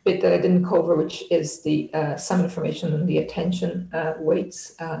this bit that I didn't cover, which is the some information on the attention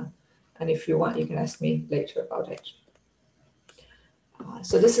weights. And if you want, you can ask me later about it.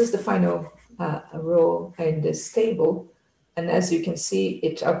 So this is the final row in this table. And as you can see,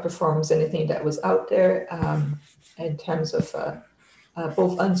 it outperforms anything that was out there in terms of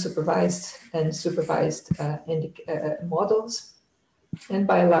both unsupervised and supervised models, and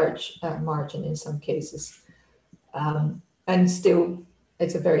by a large margin in some cases. And still,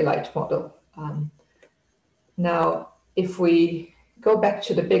 it's a very light model. Now, if we go back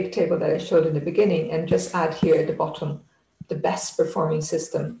to the big table that I showed in the beginning and just add here at the bottom the best performing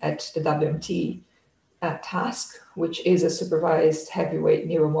system at the WMT task, which is a supervised heavyweight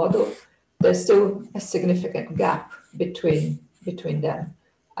neuro model, there's still a significant gap between them.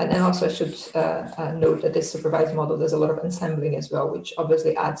 And also I should note that this supervised model does a lot of ensembling as well, which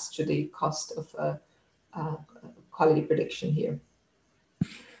obviously adds to the cost of quality prediction here.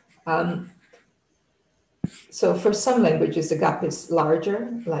 So for some languages, the gap is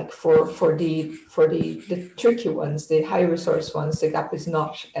larger, like for the tricky ones, the high resource ones, the gap is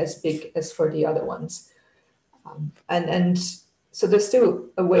not as big as for the other ones. And so there's still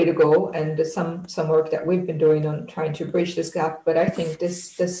a way to go, and there's some work that we've been doing on trying to bridge this gap. But I think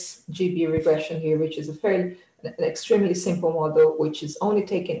this GB regression here, which is an extremely simple model, which is only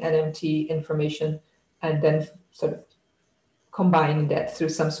taking NMT information and then sort of combining that through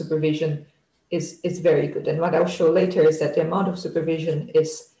some supervision, is very good. And what I'll show later is that the amount of supervision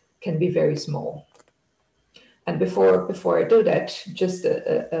can be very small. And before I do that, just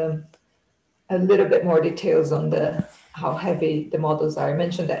a little bit more details on how heavy the models are. I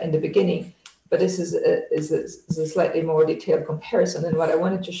mentioned that in the beginning, but this is a slightly more detailed comparison. And what I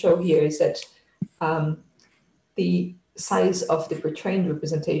wanted to show here is that the size of the pre-trained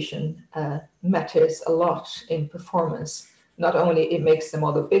representation matters a lot in performance. Not only it makes the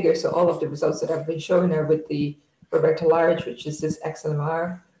model bigger, so all of the results that I've been showing are with the Roberta Large, which is this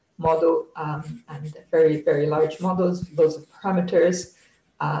XLMR model, and very, very large models, loads of parameters.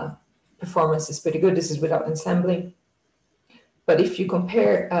 Performance is pretty good. This is without ensembling. But if you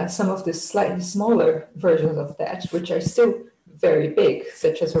compare some of the slightly smaller versions of that, which are still very big,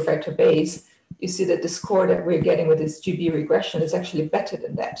 such as Roberta Bayes, you see that the score that we're getting with this GB regression is actually better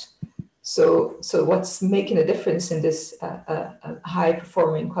than that. So what's making a difference in this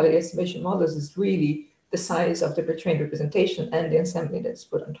high-performing quality estimation models is really the size of the pre-trained representation and the assembly that's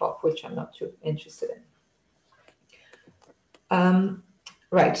put on top, which I'm not too interested in.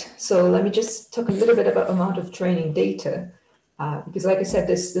 Right, so let me just talk a little bit about amount of training data, because like I said,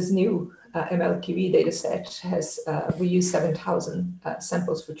 this new MLQE data set has, we use 7,000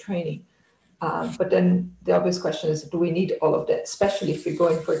 samples for training. But then the obvious question is, do we need all of that, especially if we're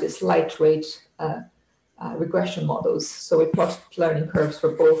going for this lightweight regression models? So we plot learning curves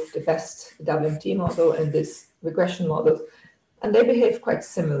for both the best WMT model and this regression model, and they behave quite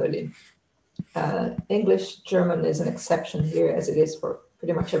similarly. English, German is an exception here, as it is for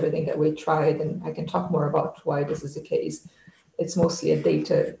pretty much everything that we tried, and I can talk more about why this is the case. It's mostly a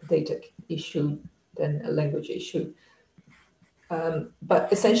data issue than a language issue.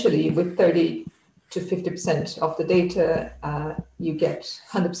 But essentially, with 30 to 50% of the data, you get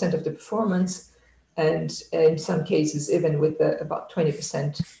 100% of the performance, and in some cases, even with about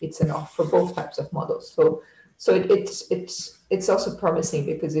 20%, it's enough for both types of models. So it's also promising,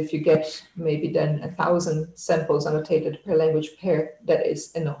 because if you get maybe then 1,000 samples annotated per language pair, that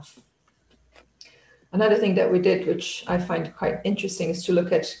is enough. Another thing that we did, which I find quite interesting, is to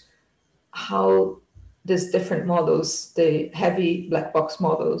look at how these different models, the heavy black box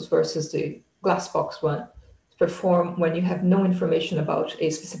models versus the glass box one, perform when you have no information about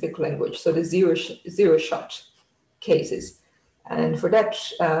a specific language. So the zero shot cases. And for that,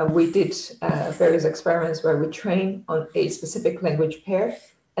 we did various experiments where we train on a specific language pair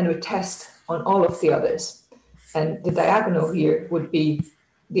and we test on all of the others. And the diagonal here would be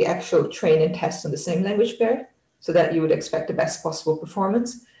the actual train and test on the same language pair, so that you would expect the best possible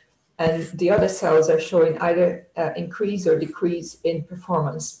performance. And the other cells are showing either increase or decrease in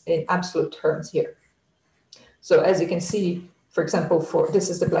performance in absolute terms here. So as you can see, for example, this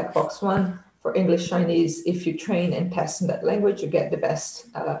is the black box one. For English Chinese, if you train and test in that language, you get the best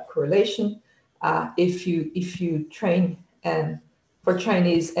correlation. If you train for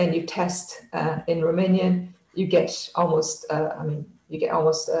Chinese and you test in Romanian, you get almost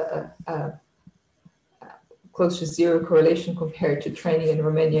close to zero correlation compared to training in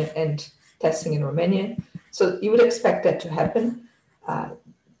Romania and testing in Romania. So you would expect that to happen.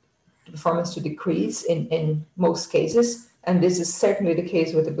 performance to decrease in most cases. And this is certainly the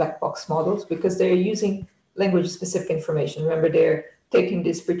case with the black box models because they're using language-specific information. Remember, they're taking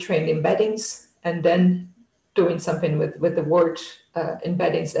these pre-trained embeddings and then doing something with the word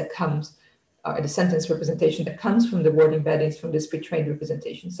embeddings that comes, the sentence representation that comes from the word embeddings from this pre-trained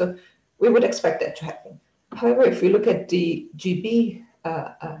representation. So we would expect that to happen. However, if we look at the GB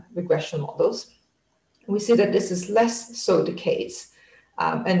regression models, we see that this is less so the case.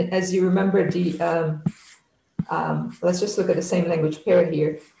 And as you remember, let's just look at the same language pair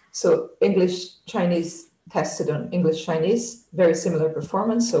here. So English-Chinese tested on English-Chinese, very similar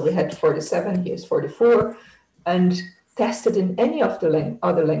performance. So we had 47, here's 44. And tested in any of the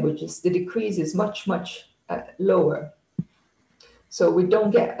other languages, the decrease is much, much lower. So we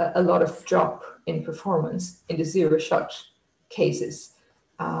don't get a lot of drop in performance in the zero-shot cases.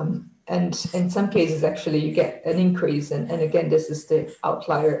 And in some cases, actually, you get an increase. And again, this is the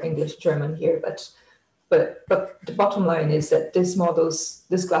outlier English-German here. But the bottom line is that these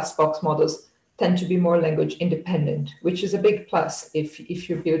glass box models tend to be more language independent, which is a big plus if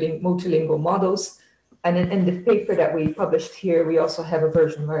you're building multilingual models. And in the paper that we published here, we also have a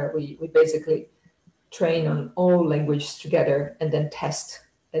version where we basically train on all languages together and then test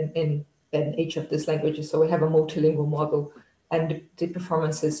in each of these languages. So we have a multilingual model, and the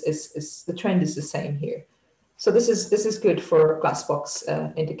performance is the trend is the same here. So this is good for glass box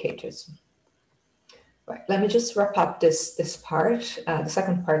indicators. Right, let me just wrap up this part. The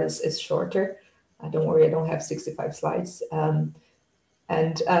second part is shorter. Don't worry, I don't have 65 slides.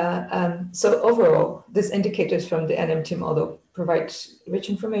 So overall, these indicators from the NMT model provide rich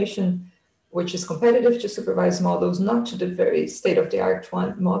information, which is competitive to supervised models, not to the very state-of-the-art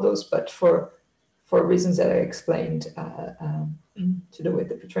models, but for reasons that I explained to do with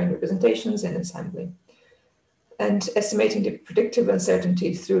the pre-trained representations and assembly. And estimating the predictive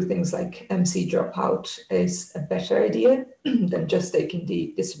uncertainty through things like MC dropout is a better idea than just taking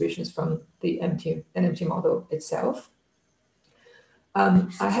the distributions from the NMT model itself. I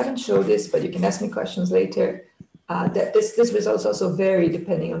haven't showed this, but you can ask me questions later, that this results also vary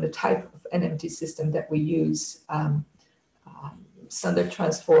depending on the type of NMT system that we use. Standard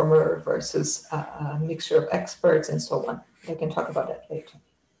transformer versus a mixture of experts and so on. I can talk about that later.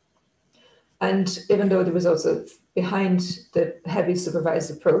 And even though the results are behind the heavy supervised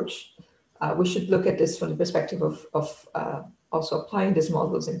approach, we should look at this from the perspective of also applying these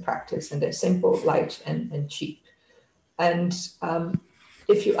models in practice, and they're simple, light, and cheap. And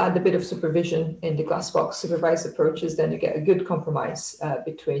if you add a bit of supervision in the glass box supervised approaches, then you get a good compromise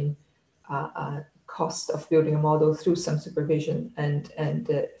between cost of building a model through some supervision and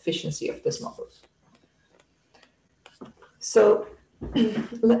the efficiency of this model. So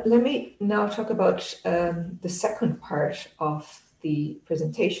let me now talk about the second part of the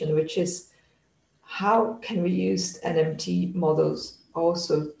presentation, which is how can we use NMT models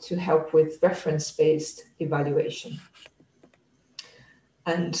also to help with reference-based evaluation.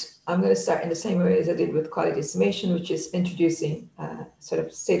 And I'm going to start in the same way as I did with quality estimation, which is introducing sort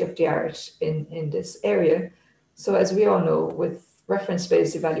of state-of-the-art in this area. So as we all know, with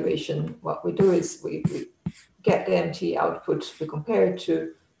reference-based evaluation, what we do is we get the MT output, we compare it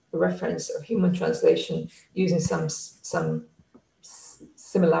to a reference or human translation using some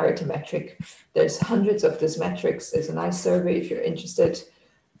similarity metric. There's hundreds of these metrics. There's a nice survey if you're interested.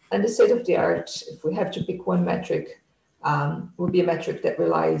 And the state-of-the-art, if we have to pick one metric, would be a metric that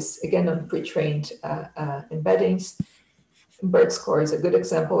relies, again, on pre-trained embeddings. BERT score is a good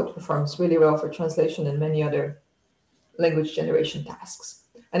example. It performs really well for translation and many other language generation tasks.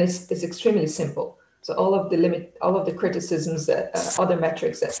 And it's extremely simple. So all of the criticisms that other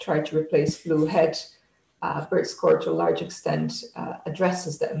metrics that try to replace flu had, BERT score to a large extent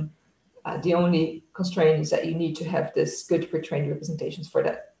addresses them. The only constraint is that you need to have this good pre-trained representations for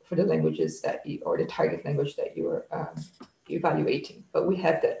the languages that or the target language that you are evaluating. But we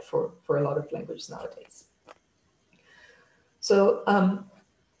have that for a lot of languages nowadays. So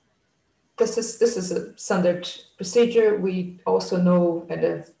this is a standard procedure. We also know,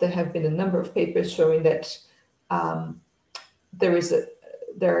 and there have been a number of papers showing that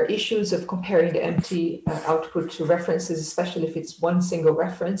there are issues of comparing the MT output to references, especially if it's one single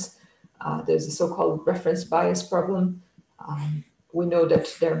reference. There's a so-called reference bias problem. We know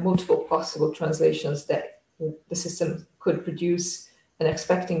that there are multiple possible translations that the system could produce, and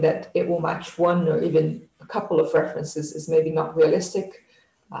expecting that it will match one or even a couple of references is maybe not realistic.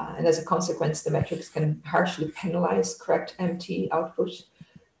 And as a consequence, the metrics can harshly penalize correct MT output.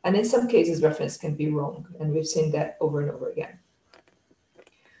 And in some cases, reference can be wrong. And we've seen that over and over again.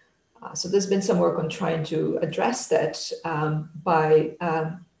 So there's been some work on trying to address that by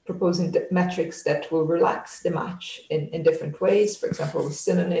proposing metrics that will relax the match in different ways. For example, with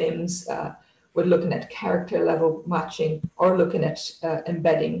synonyms, we're looking at character level matching, or looking at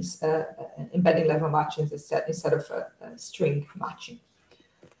embedding level matching instead of string matching.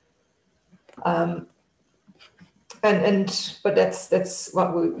 But that's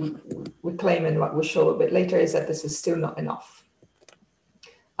what we claim, and what we show a bit later is that this is still not enough.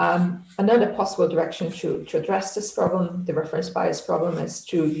 Another possible direction to address this problem, the reference bias problem, is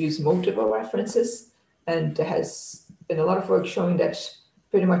to use multiple references. And there has been a lot of work showing that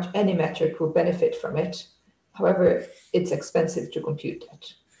pretty much any metric will benefit from it. However, it's expensive to compute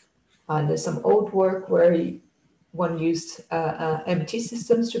that. And there's some old work where one used EAMT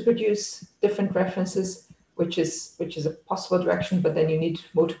systems to produce different references, which is a possible direction, but then you need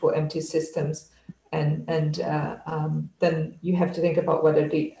multiple EAMT systems. And then you have to think about whether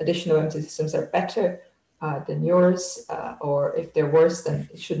the additional EAMT systems are better than yours, or if they're worse, then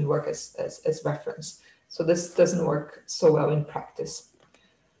it shouldn't work as reference. So this doesn't work so well in practice.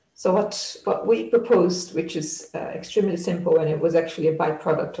 So what we proposed, which is extremely simple, and it was actually a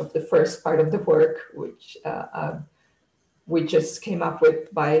byproduct of the first part of the work, which we just came up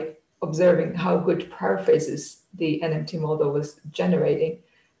with by observing how good paraphrases the NMT model was generating,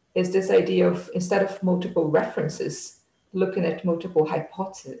 is this idea of, instead of multiple references, looking at multiple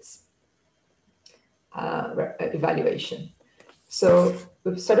hypotheses evaluation. So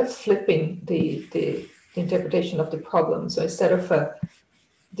we're sort of flipping the interpretation of the problem. So instead of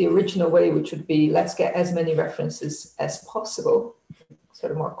the original way, which would be, let's get as many references as possible,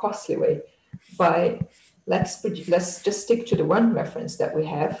 sort of more costly way, by let's just stick to the one reference that we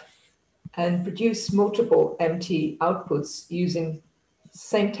have and produce multiple MT outputs using the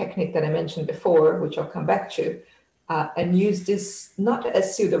same technique that I mentioned before, which I'll come back to, and use this not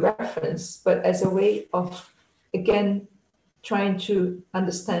as pseudo reference, but as a way of, again, trying to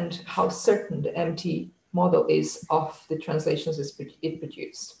understand how certain the MT model is of the translations it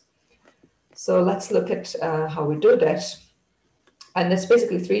produced. So let's look at how we do that. And there's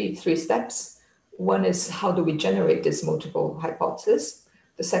basically three steps. One is, how do we generate this multiple hypothesis?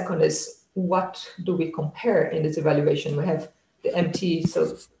 The second is, what do we compare in this evaluation? We have the MT,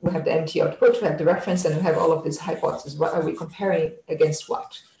 so we have the MT output, we have the reference, and we have all of these hypotheses. What are we comparing against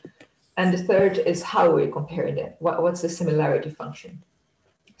what? And the third is, how are we comparing it? What's the similarity function?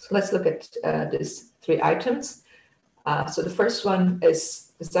 So let's look at these three items. So the first one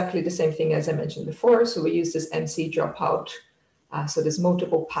is exactly the same thing as I mentioned before. So we use this MC dropout. So there's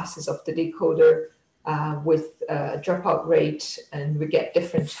multiple passes of the decoder with a dropout rate, and we get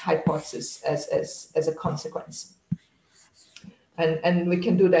different hypotheses as a consequence. And we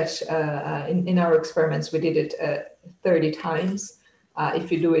can do that in our experiments. We did it 30 times.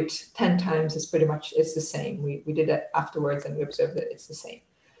 If you do it 10 times, it's the same. We did that afterwards, and we observed that it's the same.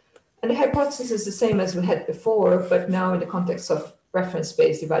 And the hypothesis is the same as we had before, but now in the context of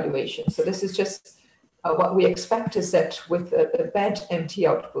reference-based evaluation. So this is just what we expect is that with a bad MT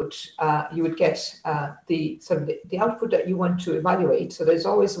output, you would get the output that you want to evaluate. So there's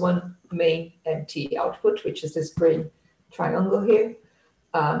always one main MT output, which is this green triangle here.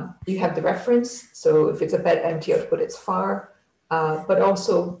 You have the reference. So if it's a bad MT output, it's far, but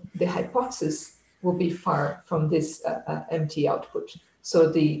also the hypothesis will be far from this MT output.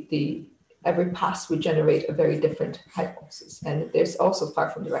 So every pass would generate a very different hypothesis, and there's also far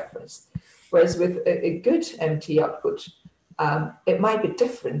from the reference. Whereas with a good MT output, it might be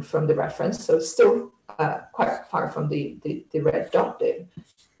different from the reference, so it's still quite far from the red dot there.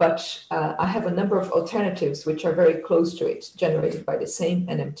 But I have a number of alternatives which are very close to it, generated by the same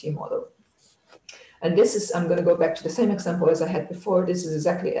NMT model. And this is, I'm going to go back to the same example as I had before. This is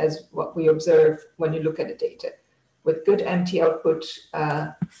exactly as what we observe when you look at the data. With good MT output,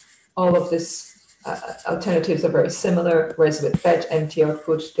 all of these alternatives are very similar, whereas with bad MT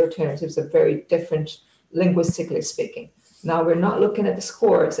output, the alternatives are very different, linguistically speaking. Now we're not looking at the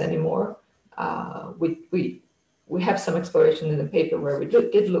scores anymore. We have some exploration in the paper where we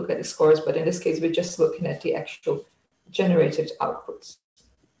did look at the scores, but in this case, we're just looking at the actual generated outputs.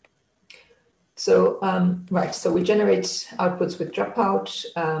 So, so we generate outputs with dropout,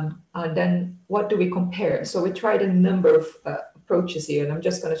 and then what do we compare? So we tried a number of approaches here, and I'm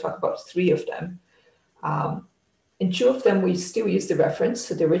just going to talk about 3 of them. In 2 of them, we still use the reference,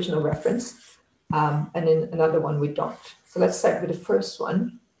 so the original reference, and in another one, we don't. So let's start with the first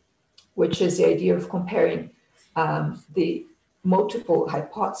one, which is the idea of comparing the multiple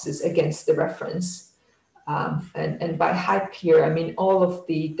hypotheses against the reference. And by hype here, I mean all of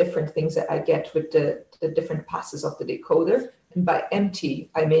the different things that I get with the different passes of the decoder. And by MT,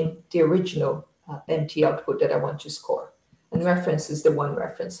 I mean the original MT output that I want to score. and reference is the one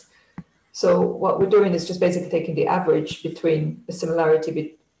reference. So what we're doing is just basically taking the average between the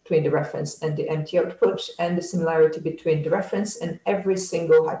similarity between the reference and the MT output, and the similarity between the reference and every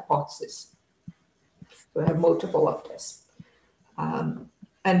single hypothesis. So we have multiple of this.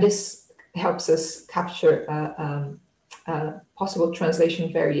 And this helps us capture possible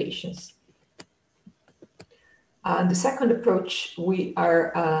translation variations. The second approach, we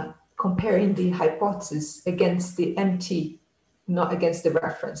are comparing the hypothesis against the MT, not against the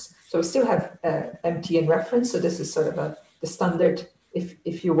reference. So we still have MT and reference. So this is sort of the standard.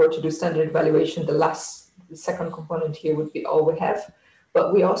 If you were to do standard evaluation, the second component here would be all we have.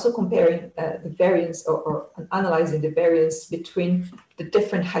 But we're also comparing the variance or analyzing the variance between the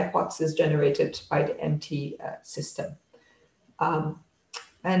different hypotheses generated by the MT system. And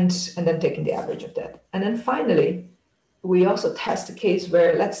then taking the average of that. And then finally, we also test a case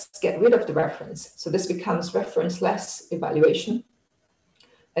where let's get rid of the reference. So this becomes reference-less evaluation.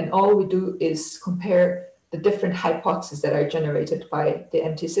 And all we do is compare the different hypotheses that are generated by the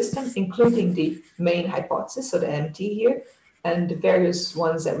MT system, including the main hypothesis, so the MT here, and the various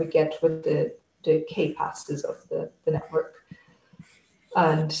ones that we get with the K-passes of the network.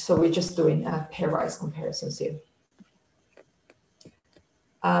 And so we're just doing pairwise comparisons here.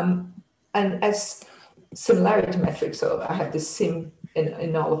 And as similarity metric, so I have this sim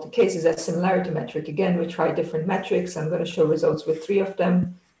in all of the cases as similarity metric. Again, we try different metrics. I'm going to show results with 3 of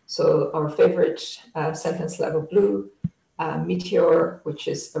them. So our favorite sentence level blue, Meteor, which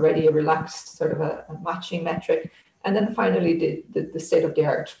is already a relaxed sort of a matching metric. And then finally, the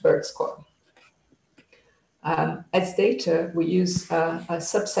state-of-the-art BERT score. As data, we use a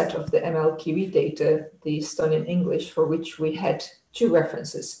subset of the ML-Kiwi data, the Estonian English, for which we had 2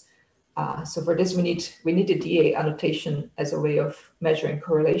 references. So for this, we need a DA annotation as a way of measuring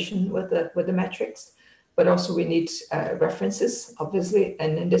correlation with the metrics, but also we need references, obviously.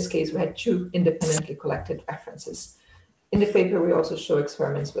 And in this case, we had 2 independently collected references. In the paper, we also show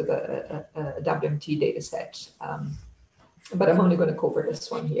experiments with a WMT data set, but I'm only going to cover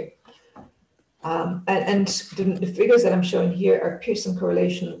this one here. And the figures that I'm showing here are Pearson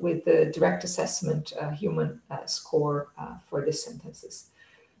correlation with the direct assessment human score for these sentences.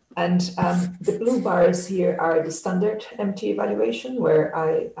 And the blue bars here are the standard MT evaluation, where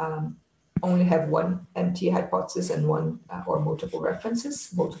I only have 1 MT hypothesis and 1 or multiple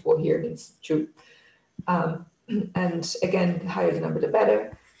references. Multiple here means 2. And again, the higher the number, the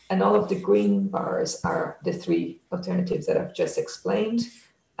better. And all of the green bars are the 3 alternatives that I've just explained.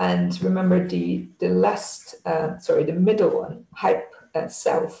 And remember, the middle one, hype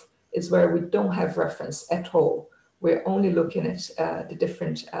self, is where we don't have reference at all. We're only looking at the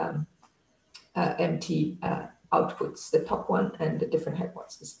different MT outputs, the top one and the different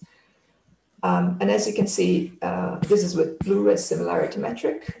hypotheses. And as you can see, this is with blue as similarity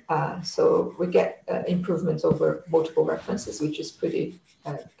metric. So we get improvements over multiple references, which is pretty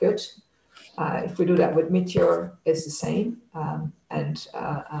good. If we do that with Meteor, it's the same. And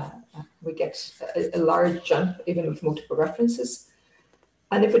we get a large jump even with multiple references.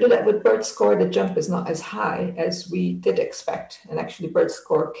 And if we do that with BERT score, the jump is not as high as we did expect. And actually, BERT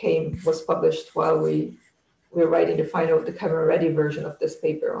score was published while we were writing the camera-ready version of this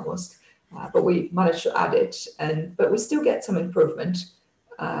paper almost. But we managed to add it, but we still get some improvement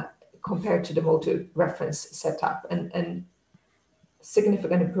compared to the multi-reference setup, and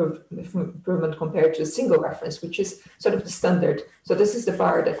significant improvement compared to a single reference, which is sort of the standard. So this is the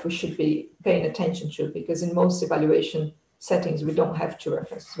bar that we should be paying attention to, because in most evaluation settings, we don't have 2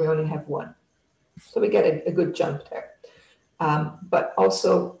 references, we only have 1. So we get a good jump there. But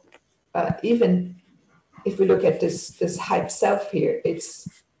also, even if we look at this hype self here, it's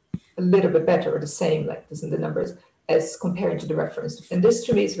a little bit better or the same, like this in the numbers, as comparing to the reference. And this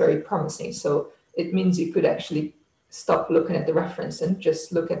to me is very promising. So it means you could actually stop looking at the reference and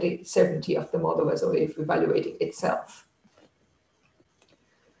just look at the certainty of the model as a way of evaluating itself.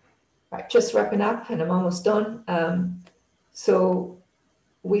 Right, just wrapping up, and I'm almost done. So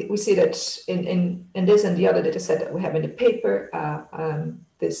we see that in this and the other data set that we have in the paper,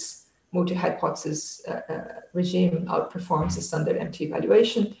 this multi-hypothesis regime outperforms the standard MT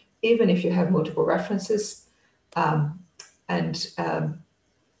evaluation, even if you have multiple references, and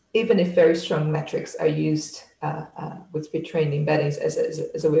even if very strong metrics are used with pre-trained embeddings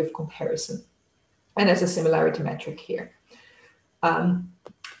as a way of comparison, and as a similarity metric here.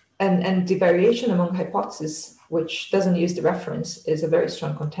 And the variation among hypotheses, which doesn't use the reference, is a very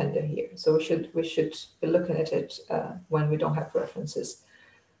strong contender here. So we should be looking at it when we don't have references.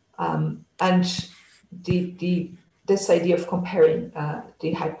 And the this idea of comparing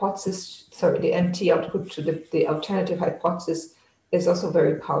the MT output to the alternative hypothesis is also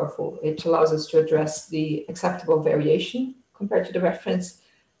very powerful. It allows us to address the acceptable variation compared to the reference,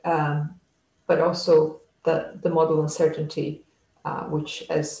 but also the model uncertainty, which,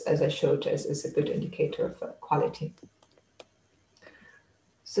 as I showed, is a good indicator of quality.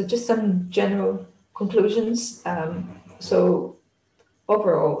 So just some general conclusions. So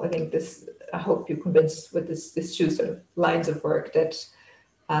overall, I think I hope you're convinced with this two sort of lines of work that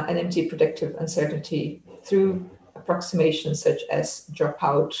NMT predictive uncertainty through approximations such as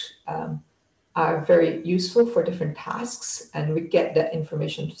dropout are very useful for different tasks, and we get that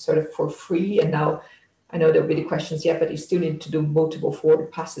information sort of for free. And now I know there'll be the questions, yeah, but you still need to do multiple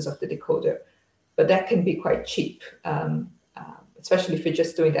forward passes of the decoder, but that can be quite cheap, especially if you're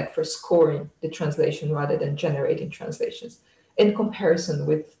just doing that for scoring the translation rather than generating translations, in comparison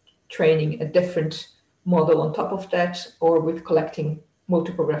with training a different model on top of that, or with collecting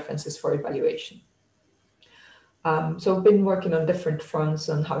multiple references for evaluation. So I've been working on different fronts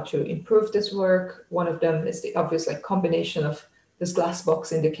on how to improve this work. One of them is the obvious combination of these glass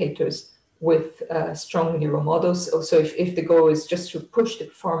box indicators with strong neural models. Also, if the goal is just to push the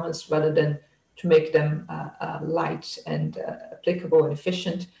performance rather than to make them light and applicable and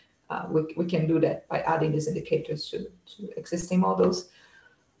efficient, we can do that by adding these indicators to existing models.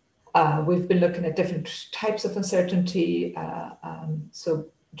 We've been looking at different types of uncertainty. So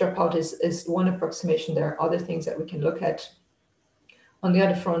dropout is one approximation. There are other things that we can look at. On the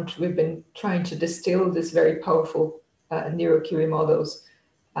other front, we've been trying to distill this very powerful NeuroQE models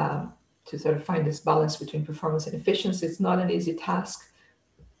to sort of find this balance between performance and efficiency. It's not an easy task.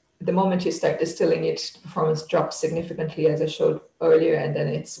 The moment you start distilling it, the performance drops significantly, as I showed earlier, and then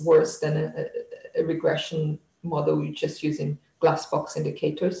it's worse than a regression model you're just using glass box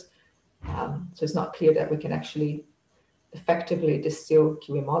indicators. So it's not clear that we can actually effectively distill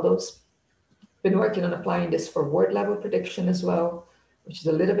QE models. Been working on applying this for word level prediction as well, which is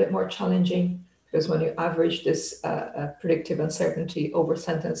a little bit more challenging, because when you average this predictive uncertainty over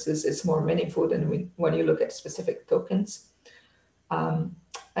sentences, it's more meaningful than when you look at specific tokens.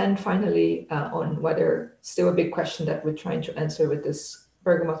 And finally, on whether, still a big question that we're trying to answer with this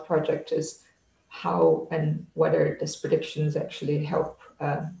Bergamot project is how and whether these predictions actually help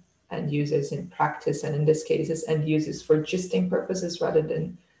end users in practice, and in this case, is end users for gisting purposes rather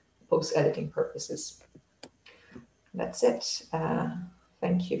than post-editing purposes. That's it.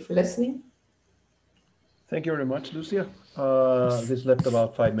 Thank you for listening. Thank you very much, Lucia. This left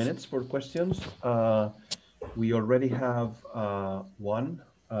about 5 minutes for questions. We already have one.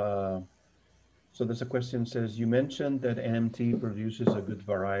 So there's a question says, you mentioned that NMT produces a good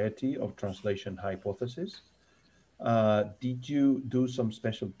variety of translation hypotheses. Did you do some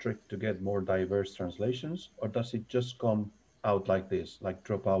special trick to get more diverse translations, or does it just come out like this, like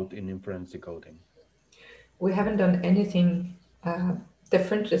dropout in inference decoding? We haven't done anything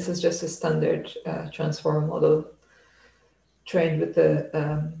different. This is just a standard transformer model trained with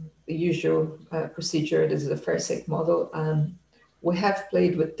the usual procedure. This is a fair sake model. We have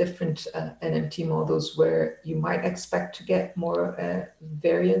played with different NMT models where you might expect to get more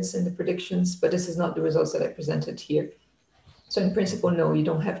variance in the predictions, but this is not the results that I presented here. So in principle, no, you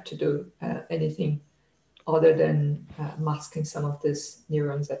don't have to do anything other than masking some of these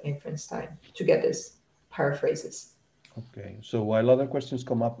neurons at inference time to get this paraphrases. Okay, so while other questions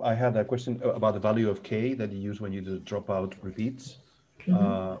come up, I had a question about the value of K that you use when you do dropout repeats.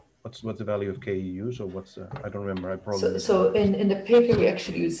 Mm-hmm. What's the value of K you use, or what's I don't remember. I probably so in the paper we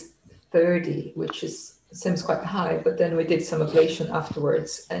actually use 30, which seems quite high, but then we did some ablation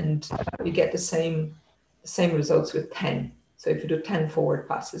afterwards, and we get the same results with 10. So if you do 10 forward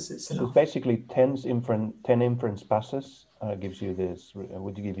passes, it's enough. So basically 10 inference passes gives you this.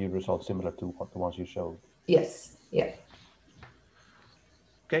 Would you give you results similar to the ones you showed? Yes. Yeah.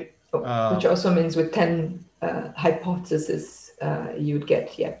 Okay. Which also means with 10 hypotheses, you'd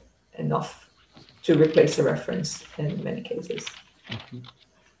get enough to replace a reference in many cases. Mm-hmm.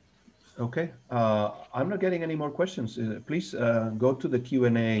 Okay, I'm not getting any more questions. Please go to the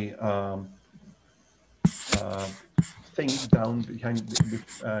Q&A thing down behind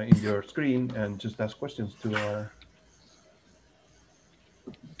in your screen and just ask questions to our.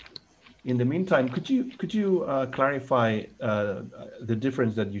 In the meantime, could you clarify the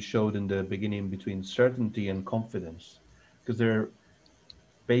difference that you showed in the beginning between certainty and confidence? Because they're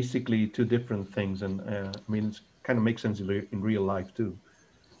basically two different things, and I mean, it kind of makes sense in real life too.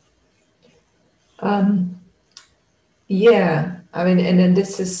 Yeah, I mean, and then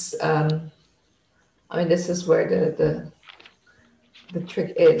this is, this is where the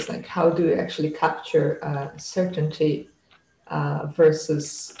trick is, like, how do you actually capture certainty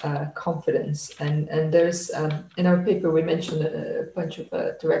versus confidence? And there's in our paper we mentioned a bunch of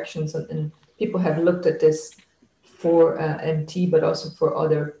directions, and people have looked at this for MT, but also for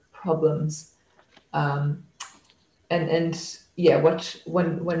other problems. And yeah,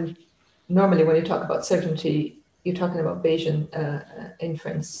 when normally when you talk about certainty, you're talking about Bayesian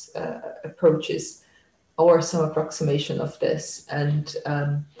inference approaches or some approximation of this, and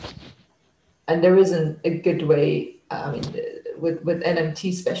there isn't a good way. I mean, with NMT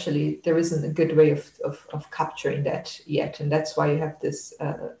especially, there isn't a good way of capturing that yet, and that's why you have this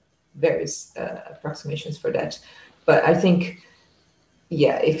various approximations for that. But I think,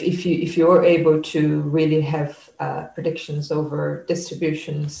 yeah, if you're able to really have predictions over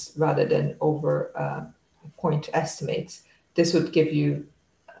distributions rather than over point estimates, this would give you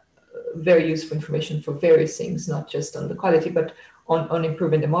very useful information for various things, not just on the quality, but on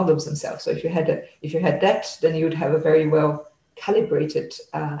improving the models themselves. So if you had that, then you would have a very well calibrated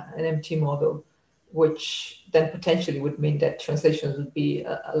NMT model, which then potentially would mean that translations would be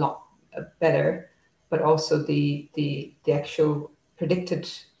a lot better, but also the actual predicted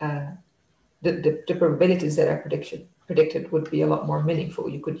the probabilities that are predicted would be a lot more meaningful.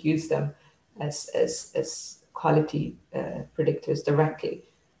 You could use them as quality predictors directly,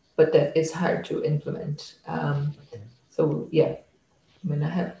 but that is hard to implement. So yeah, I mean,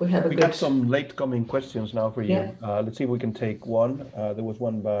 we got some late coming questions now for you. Yeah. Let's see if we can take one. There was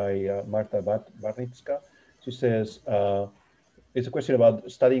one by Marta Barnitska. She says, it's a question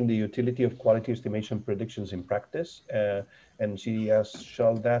about studying the utility of quality estimation predictions in practice. And she asks,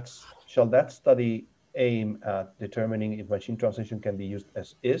 shall that study aim at determining if machine translation can be used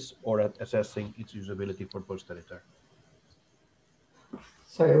as is, or at assessing its usability for post-editor?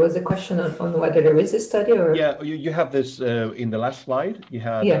 Sorry, was the question on whether there is a study, or? Yeah, you have this in the last slide. You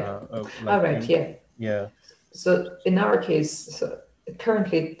had like, all right, yeah. So in our case,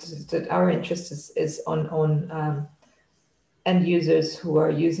 currently our interest is on end users who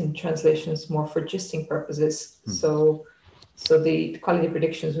are using translations more for gisting purposes. So the quality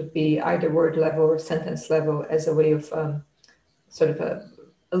predictions would be either word level or sentence level as a way of sort of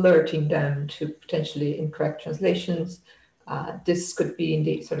alerting them to potentially incorrect translations. This could be in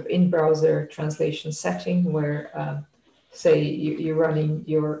the sort of in-browser translation setting where, say, you're running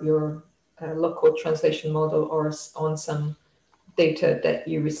your local translation model or on some data that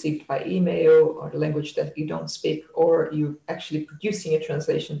you received by email or the language that you don't speak, or you're actually producing a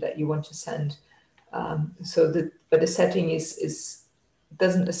translation that you want to send. But the setting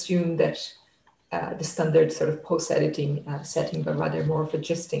doesn't assume that the standard sort of post-editing setting, but rather more of a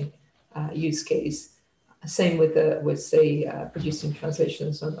gisting use case. Same with say producing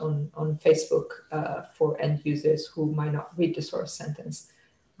translations on Facebook for end users who might not read the source sentence.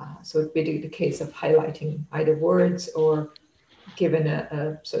 So it'd be the case of highlighting either words or given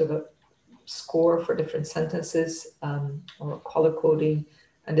a sort of a score for different sentences or color coding.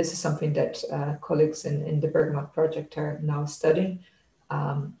 And this is something that colleagues in the Bergamot project are now studying.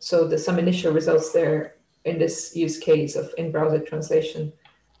 So there's some initial results there in this use case of in-browser translation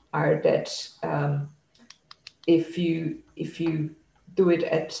are that if you do it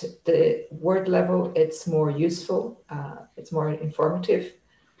at the word level, it's more useful, it's more informative,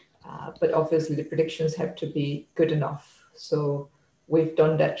 but obviously the predictions have to be good enough. So we've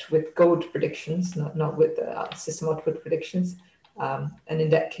done that with code predictions, not with system output predictions. And in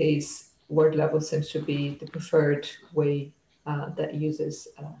that case, word level seems to be the preferred way that users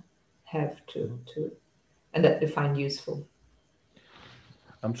have to and that they find useful.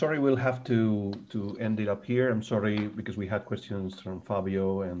 I'm sorry, we'll have to end it up here. I'm sorry because we had questions from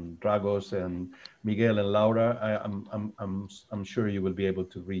Fabio and Dragos and Miguel and Laura. I'm sure you will be able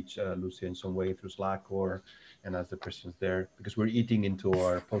to reach Lucia in some way through Slack and ask the questions there, because we're eating into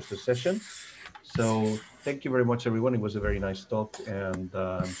our poster session. So thank you very much, everyone. It was a very nice talk, and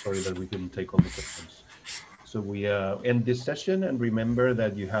I'm sorry that we couldn't take all the questions. So we end this session, and remember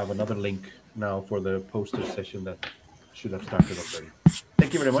that you have another link now for the poster session that should have started already.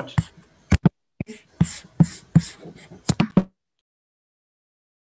 Thank you very much.